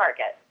farmer's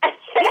market. And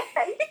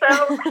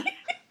so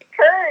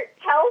Kurt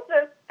tells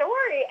this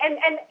story. And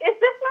is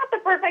this not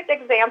the perfect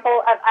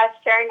example of us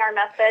sharing our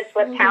message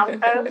with town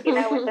folks, you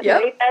know, with the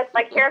city folks?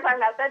 Like, here's our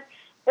message.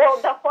 Well,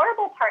 the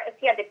horrible part is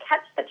he had to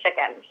catch the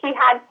chicken. He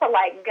had to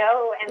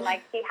go and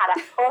he had a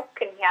hook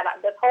and he had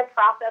this whole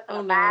process in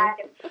a bag.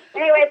 And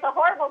anyway, it's a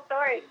horrible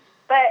story.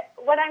 But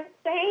what I'm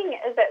saying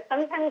is that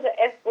sometimes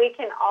if we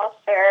can all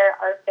share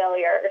our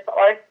failures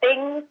or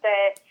things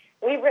that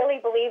we really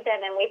believed in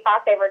and we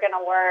thought they were going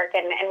to work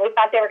and we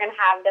thought they were going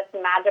to have this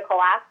magical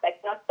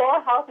aspect.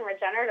 Soil health and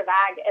regenerative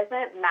ag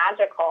isn't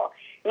magical.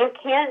 You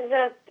can't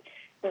just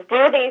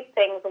do these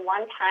things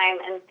one time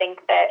and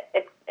think that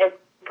it's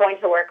going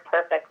to work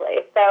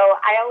perfectly. So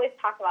I always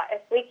talk about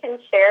if we can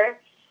share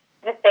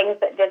the things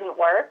that didn't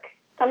work,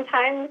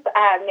 sometimes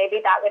maybe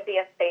that would be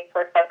a space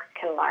where folks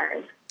can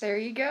learn. There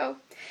you go.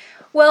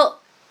 Well,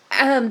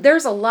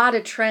 there's a lot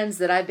of trends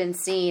that I've been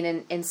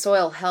seeing in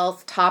soil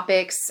health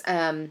topics.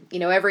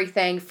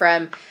 Everything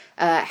from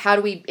how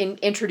do we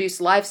introduce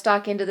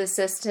livestock into the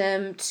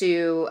system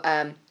to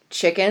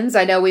chickens.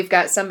 I know we've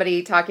got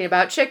somebody talking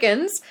about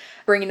chickens,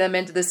 bringing them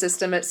into the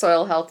system at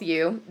Soil Health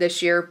U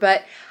this year.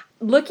 But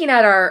looking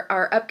at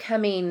our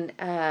upcoming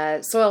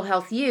Soil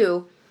Health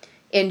U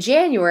in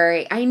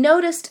January, I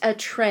noticed a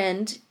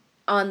trend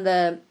on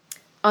the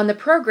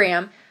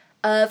program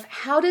of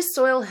how does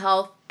soil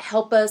health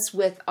help us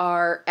with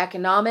our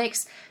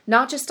economics,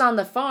 not just on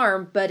the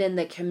farm, but in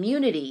the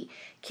community.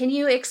 Can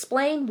you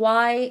explain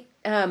why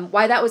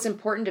that was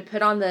important to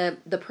put on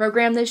the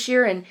program this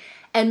year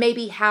and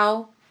maybe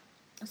how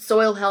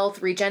soil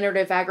health,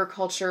 regenerative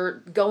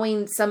agriculture,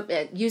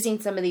 using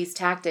some of these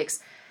tactics,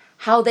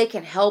 how they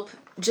can help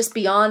just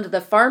beyond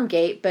the farm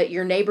gate, but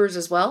your neighbors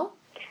as well?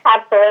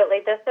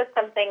 Absolutely. This is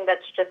something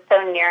that's just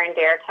so near and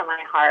dear to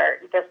my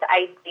heart, this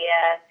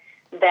idea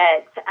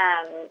that,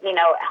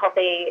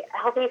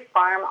 healthy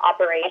farm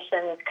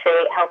operations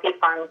create healthy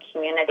farm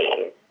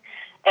communities.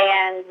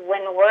 And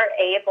when we're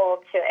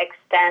able to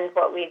extend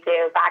what we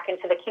do back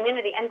into the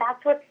community, and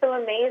that's what's so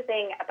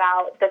amazing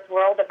about this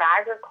world of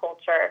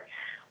agriculture,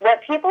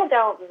 what people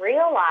don't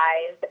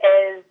realize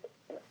is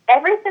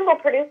every single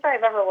producer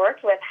I've ever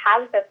worked with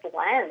has this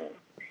lens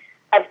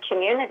of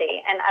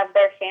community and of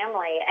their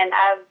family and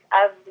of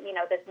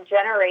this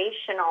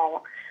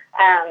generational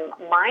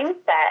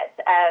mindset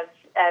of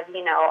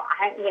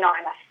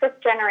I'm a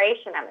fifth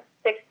generation, I'm a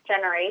sixth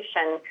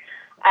generation.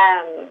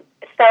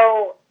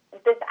 So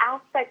this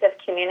aspect of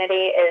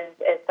community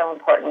is so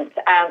important.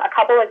 A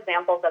couple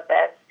examples of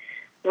this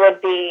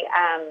would be,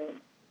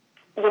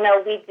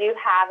 we do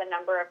have a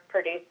number of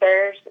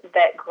producers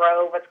that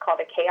grow what's called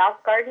a chaos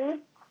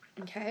garden.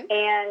 Okay.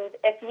 And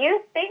if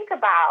you think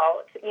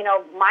about,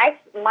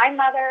 my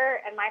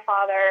mother and my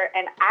father,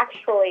 and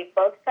actually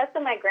both sets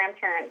of my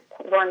grandparents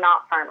were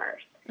not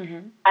farmers.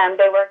 Mm-hmm.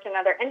 They worked in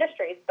other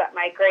industries, but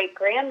my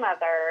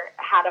great-grandmother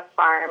had a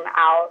farm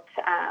out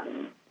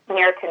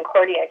near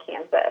Concordia,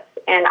 Kansas.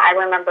 And I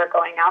remember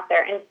going out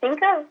there and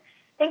think of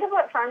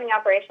what farming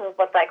operations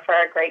looked like for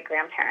our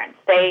great-grandparents.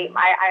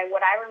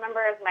 What I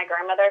remember is my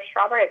grandmother's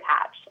strawberry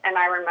patch, and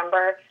I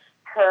remember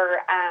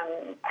her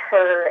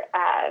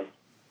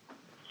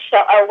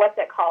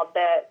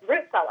the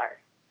root cellar,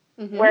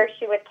 mm-hmm. where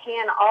she would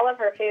can all of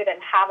her food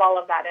and have all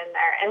of that in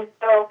there. And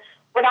so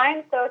what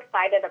I'm so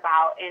excited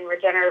about in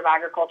regenerative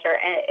agriculture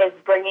is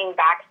bringing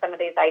back some of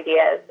these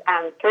ideas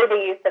through the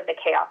use of the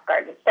chaos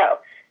garden. So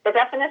the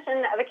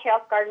definition of a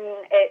chaos garden,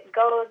 it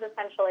goes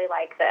essentially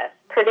like this.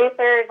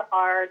 Producers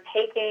are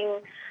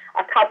taking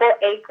a couple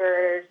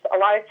acres. A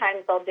lot of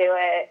times they'll do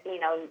it,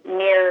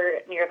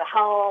 near the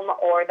home,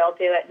 or they'll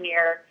do it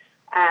near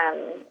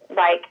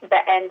the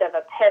end of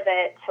a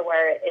pivot to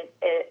where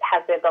it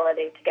has the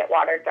ability to get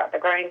watered throughout the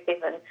growing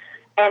season.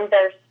 And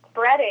they're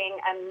spreading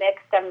a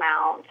mixed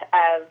amount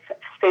of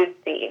food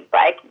seeds.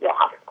 Like you'll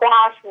have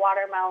squash,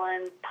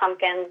 watermelons,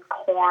 pumpkins,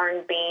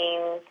 corn,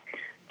 beans,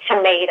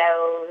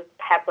 tomatoes,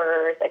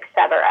 peppers,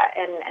 etc.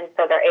 And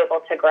so they're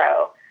able to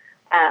grow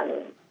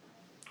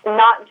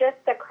not just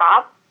the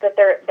crops that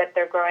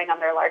they're growing on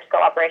their large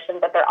scale operation,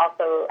 but they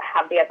also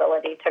have the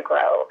ability to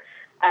grow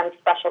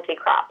specialty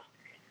crops.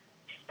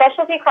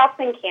 Specialty crops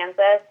in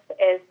Kansas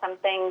is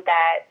something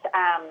that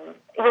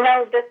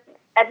this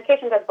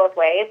education goes both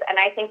ways, and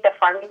I think the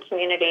farming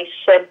community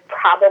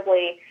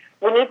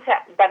we need to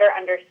better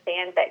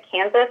understand that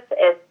Kansas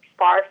is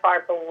far,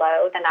 far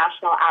below the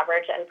national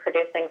average in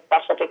producing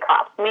specialty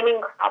crops, meaning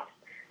crops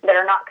that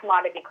are not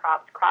commodity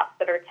crops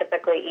that are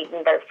typically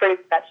eaten. They're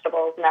fruits,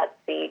 vegetables, nuts,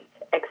 seeds,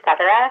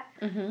 etc.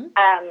 Mm-hmm.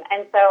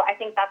 And so I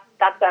think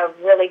that's a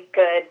really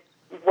good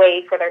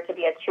way for there to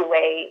be a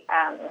two-way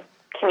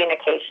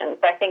communication.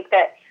 So I think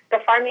that the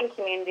farming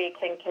community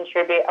can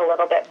contribute a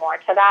little bit more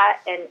to that,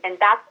 and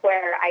that's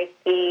where I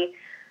see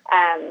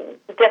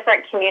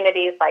different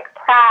communities like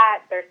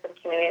Pratt. There's some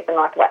communities in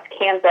Northwest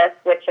Kansas,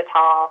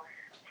 Wichita,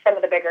 some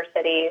of the bigger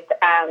cities,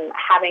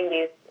 having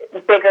these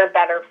bigger,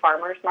 better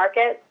farmers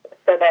markets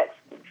so that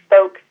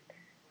folks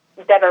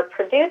that are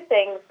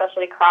producing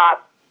specialty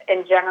crops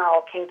in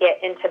general can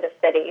get into the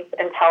cities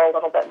and tell a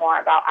little bit more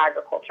about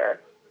agriculture.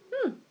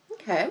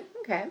 Okay.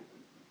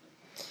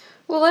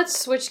 Well, let's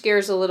switch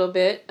gears a little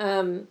bit.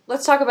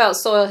 Let's talk about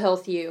Soil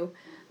Health U.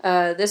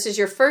 This is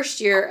your first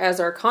year as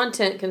our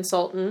content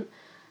consultant.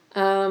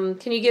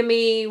 Can you give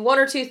me one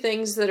or two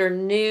things that are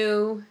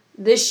new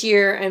this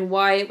year and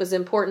why it was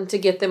important to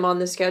get them on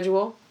the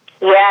schedule?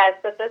 Yes,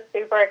 this is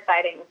super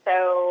exciting.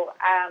 So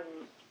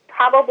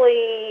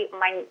probably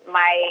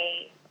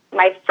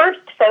my first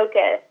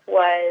focus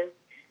was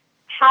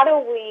how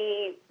do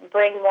we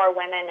bring more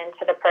women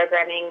into the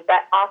programming,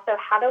 but also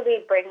how do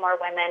we bring more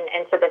women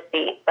into the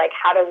seats? Like,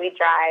 how do we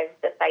drive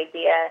this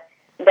idea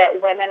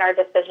that women are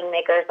decision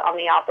makers on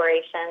the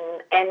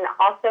operation? And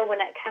also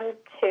when it comes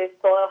to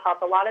soil health,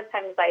 a lot of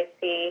times I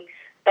see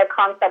the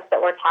concepts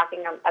that we're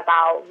talking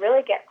about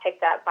really get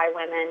picked up by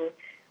women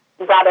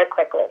rather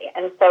quickly.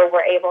 And so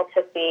we're able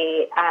to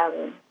see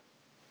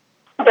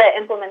the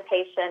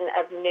implementation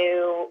of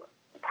new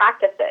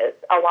practices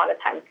a lot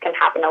of times can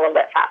happen a little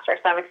bit faster.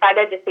 So I'm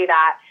excited to see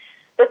that.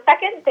 The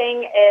second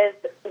thing is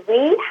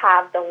we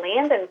have the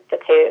Land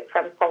Institute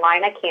from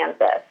Salina,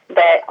 Kansas,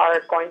 that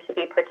are going to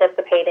be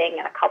participating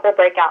in a couple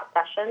breakout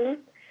sessions.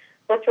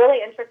 What's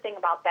really interesting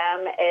about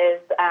them is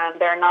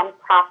they're a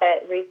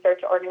nonprofit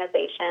research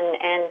organization,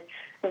 and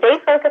they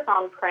focus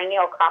on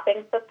perennial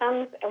cropping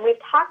systems. And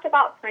we've talked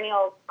about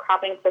perennial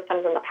cropping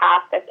systems in the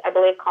past. I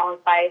believe Colin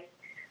Fife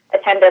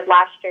attended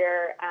last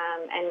year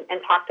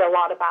and talked a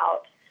lot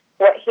about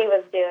what he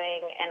was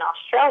doing in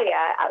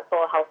Australia at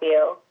Soil Health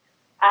U.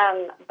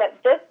 But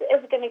this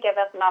is going to give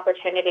us an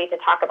opportunity to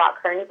talk about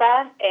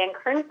Kernza. And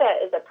Kernza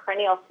is a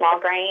perennial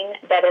small grain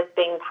that is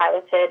being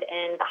piloted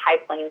in the High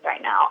Plains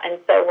right now. And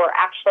so we're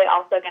actually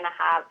also going to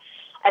have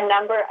a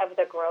number of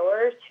the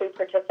growers who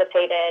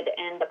participated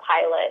in the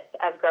pilot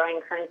of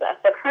growing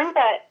Kernza. So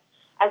Kernza,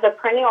 as a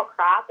perennial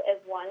crop, is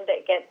one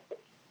that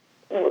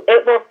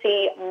it will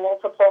see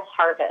multiple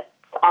harvests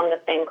on the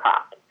same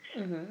crop.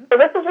 Mm-hmm. So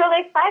this is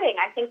really exciting.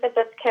 I think that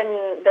this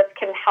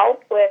can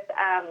help with,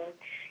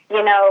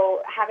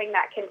 having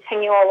that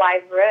continual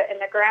live root in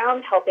the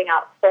ground, helping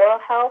out soil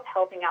health,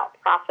 helping out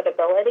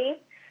profitability,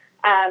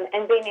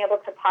 and being able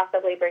to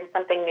possibly bring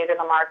something new to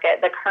the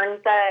market. The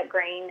Kernza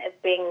grain is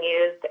being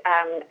used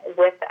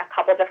with a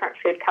couple different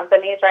food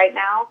companies right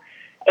now,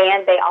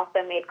 and they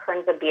also made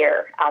Kernza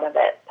beer out of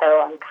it.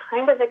 So I'm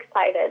kind of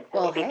excited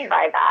to maybe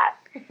try that.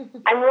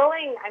 I'm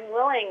willing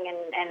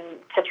and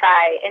to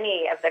try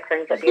any of the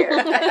Kernza beer.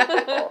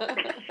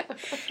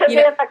 Should be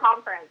at the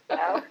conference,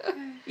 though.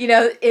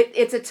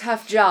 It's a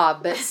tough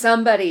job, but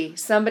somebody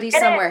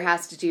somewhere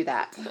has to do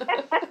that.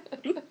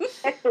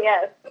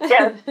 Yes,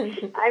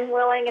 I'm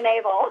willing and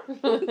able.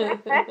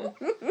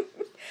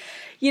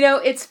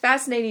 It's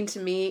fascinating to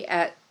me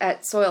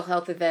at soil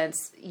health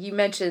events. You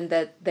mentioned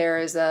that there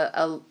is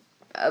a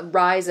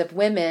rise of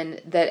women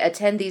that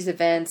attend these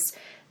events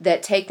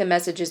that take the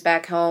messages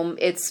back home.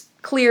 It's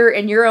clear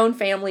in your own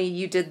family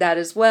you did that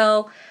as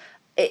well.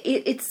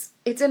 It's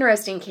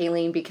interesting,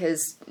 Kayleen,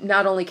 because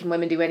not only can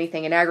women do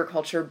anything in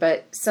agriculture,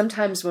 but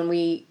sometimes when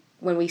we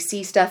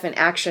see stuff in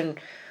action,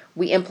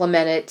 we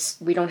implement it.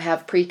 We don't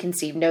have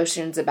preconceived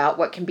notions about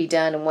what can be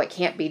done and what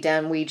can't be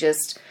done. We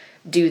just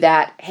do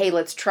that. Hey,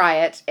 let's try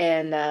it,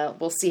 and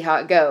we'll see how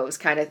it goes,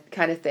 kind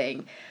of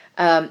thing.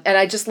 And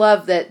I just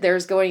love that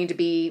there's going to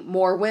be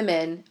more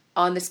women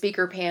on the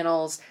speaker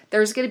panels.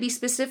 There's going to be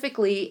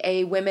specifically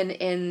a women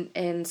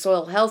in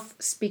soil health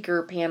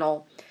speaker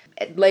panel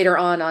later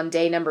on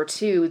day number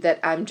 2 that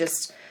I'm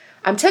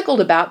tickled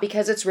about,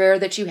 because it's rare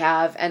that you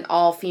have an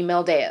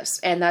all-female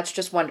dais, and that's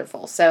just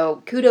wonderful.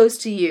 So kudos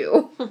to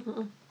you.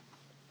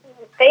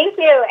 Thank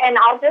you. And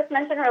I'll just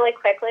mention really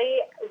quickly,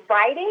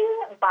 writing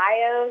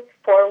bios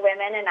for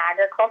women in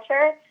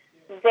agriculture,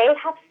 they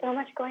have so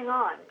much going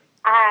on.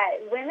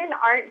 Women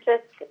aren't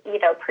just,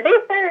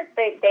 producers.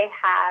 They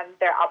have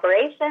their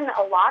operation.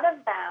 A lot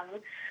of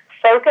them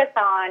focus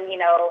on,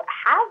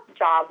 have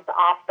jobs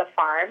off the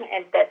farm,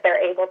 and that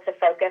they're able to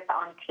focus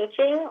on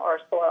teaching or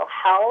soil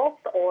health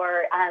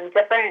or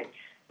different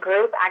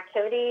group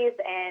activities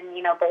and,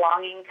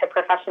 belonging to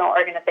professional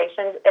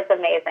organizations. It's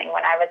amazing.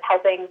 When I was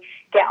helping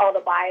get all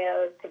the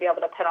bios to be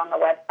able to put on the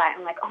website,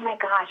 I'm like, oh my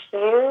gosh,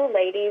 you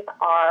ladies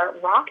are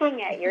rocking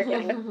it. You're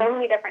doing so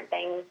many different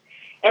things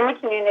in the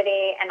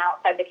community and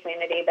outside the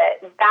community.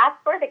 That's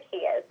where the key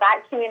is.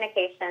 That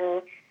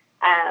communication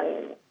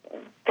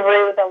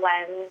through the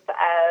lens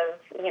of,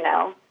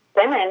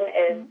 women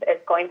is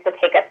going to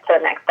take us to the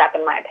next step,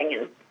 in my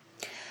opinion.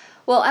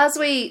 Well, as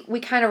we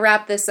kind of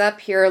wrap this up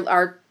here,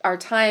 our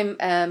time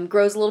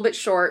grows a little bit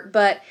short,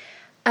 but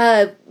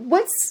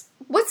what's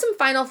some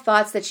final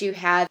thoughts that you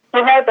had?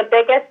 The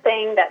biggest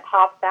thing that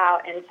pops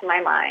out into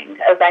my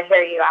mind as I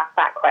hear you ask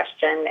that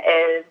question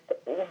is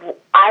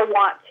I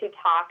want to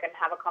talk and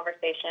have a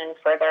conversation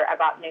further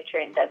about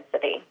nutrient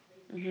density.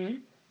 Mm-hmm.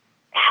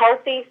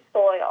 Healthy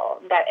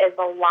soil that is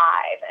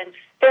alive and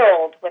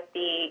filled with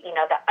the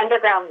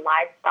underground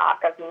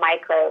livestock of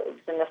microbes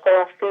and the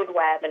soil food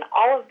web and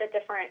all of the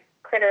different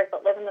critters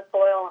that live in the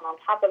soil and on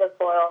top of the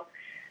soil.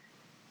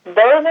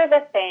 Those are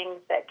the things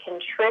that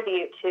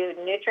contribute to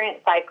nutrient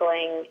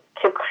cycling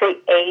to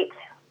create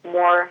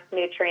more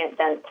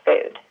nutrient-dense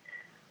food.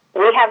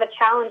 We have a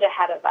challenge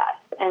ahead of us,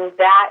 and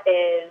that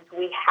is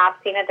we have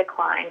seen a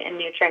decline in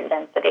nutrient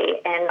density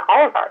in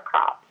all of our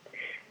crops.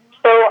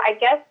 So I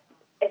guess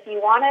if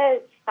you want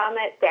to sum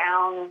it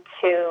down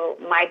to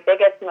my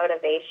biggest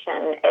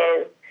motivation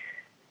is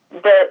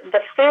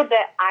the food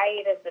that I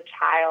ate as a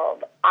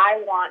child,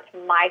 I want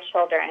my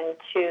children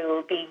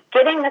to be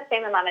getting the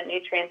same amount of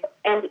nutrients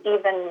and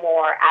even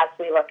more as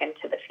we look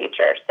into the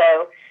future.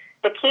 So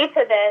the key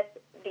to this,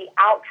 the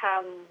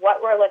outcome,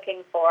 what we're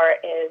looking for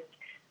is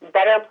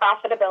better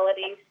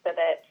profitability so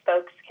that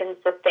folks can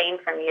sustain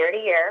from year to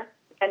year,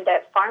 and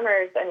that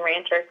farmers and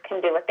ranchers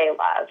can do what they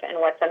love and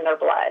what's in their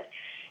blood.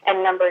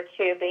 And number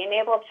two, being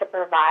able to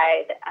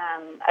provide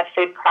a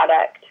food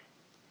product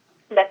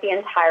that the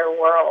entire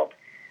world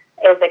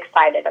is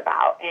excited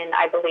about. And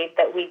I believe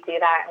that we do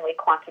that and we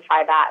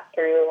quantify that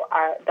through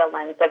the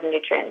lens of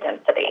nutrient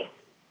density.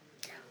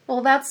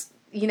 Well, that's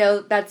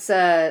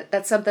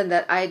something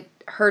that I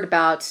heard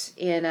about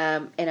in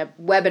a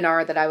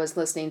webinar that I was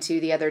listening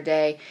to the other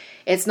day.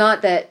 It's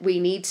not that we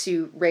need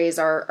to raise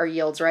our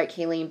yields, right,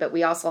 Kayleen, but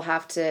we also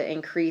have to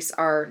increase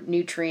our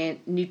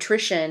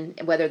nutrition,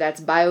 whether that's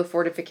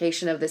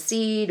biofortification of the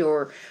seed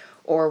or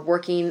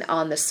working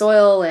on the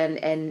soil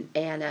and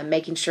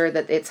making sure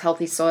that it's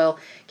healthy soil.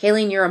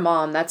 Kayleen, you're a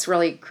mom. That's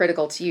really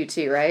critical to you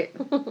too, right?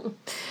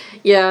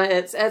 Yeah,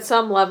 it's at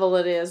some level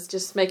it is.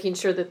 Just making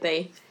sure that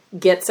they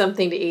get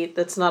something to eat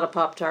that's not a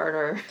Pop-Tart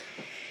or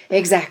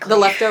exactly the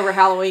leftover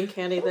Halloween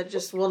candy that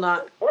just will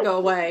not go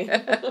away.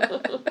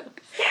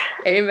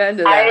 Amen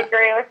to that. I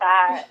agree with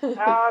that.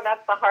 Oh,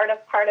 that's the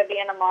hardest part of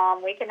being a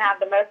mom. We can have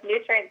the most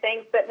nutrient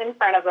things sitting in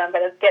front of them,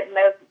 but it's getting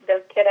those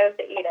kiddos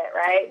to eat it,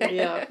 right?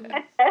 Yeah.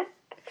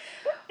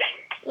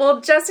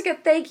 Well, Jessica,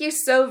 thank you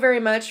so very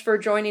much for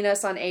joining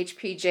us on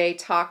HPJ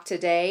Talk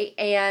today,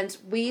 and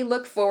we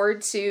look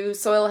forward to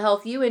Soil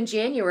Health U in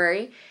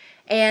January.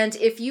 And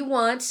if you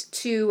want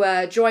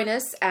to join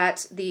us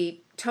at the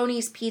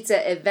Tony's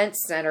Pizza Event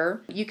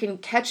Center, you can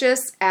catch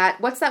us at,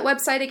 what's that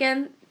website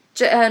again,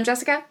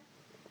 Jessica?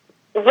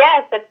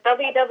 Yes, it's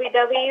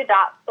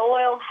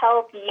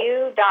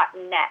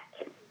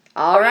www.soilhealthu.net.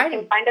 All right.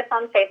 You can find us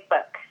on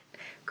Facebook.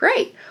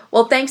 Great.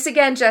 Well, thanks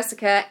again,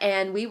 Jessica,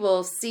 and we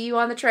will see you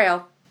on the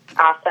trail.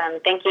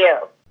 Awesome. Thank you.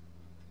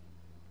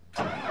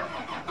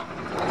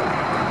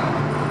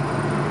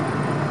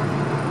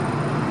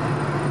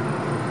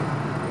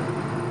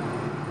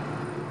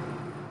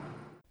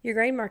 Your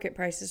grain market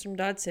prices from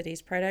Dodge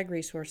City's Pride Ag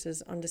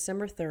Resources on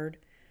December 3rd.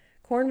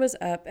 Corn was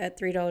up at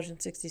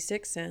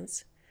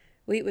 $3.66.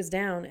 Wheat was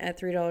down at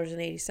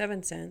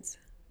 $3.87.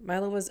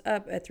 Milo was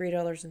up at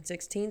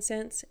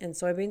 $3.16, and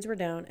soybeans were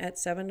down at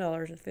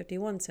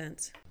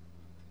 $7.51.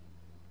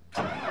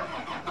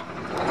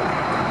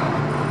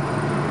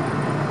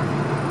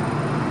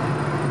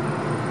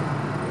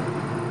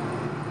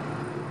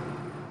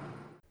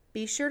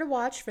 Be sure to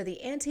watch for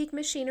the Antique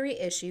Machinery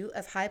issue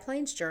of High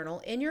Plains Journal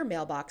in your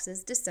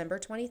mailboxes December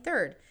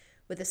 23rd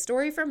with a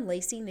story from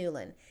Lacey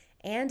Newland.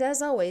 And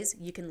as always,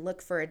 you can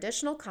look for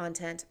additional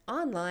content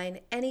online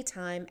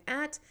anytime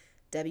at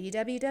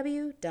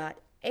www.hpj.com.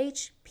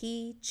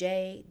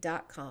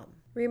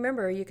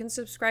 Remember, you can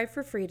subscribe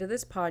for free to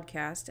this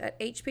podcast at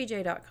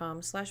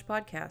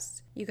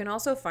hpj.com/podcasts. You can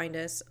also find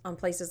us on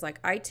places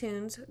like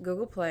iTunes,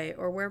 Google Play,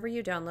 or wherever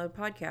you download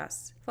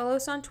podcasts. Follow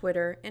us on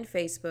Twitter and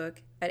Facebook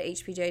at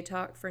HPJ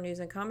Talk for news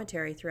and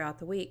commentary throughout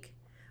the week.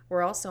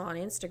 We're also on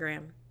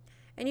Instagram.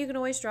 And you can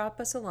always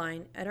drop us a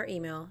line at our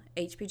email,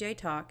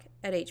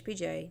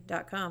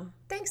 hpjtalk@hpj.com.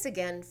 Thanks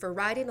again for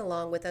riding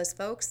along with us,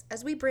 folks,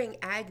 as we bring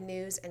ag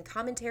news and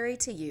commentary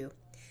to you.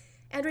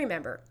 And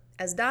remember,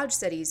 as Dodge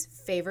City's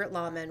favorite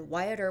lawman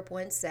Wyatt Earp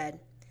once said,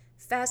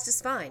 fast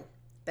is fine,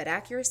 but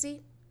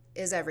accuracy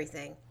is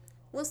everything.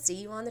 We'll see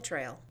you on the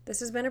trail.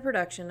 This has been a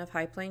production of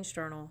High Plains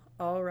Journal,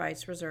 all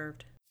rights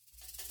reserved.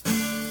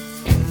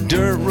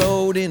 Dirt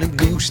road in a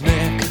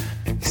gooseneck,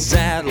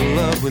 saddle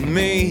up with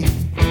me.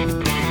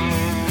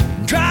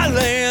 Dry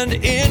land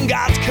in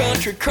God's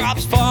country,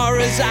 crops far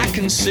as I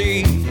can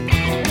see.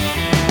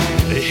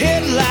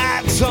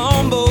 Headlights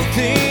on both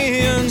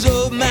ends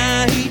of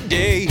my heat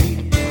day.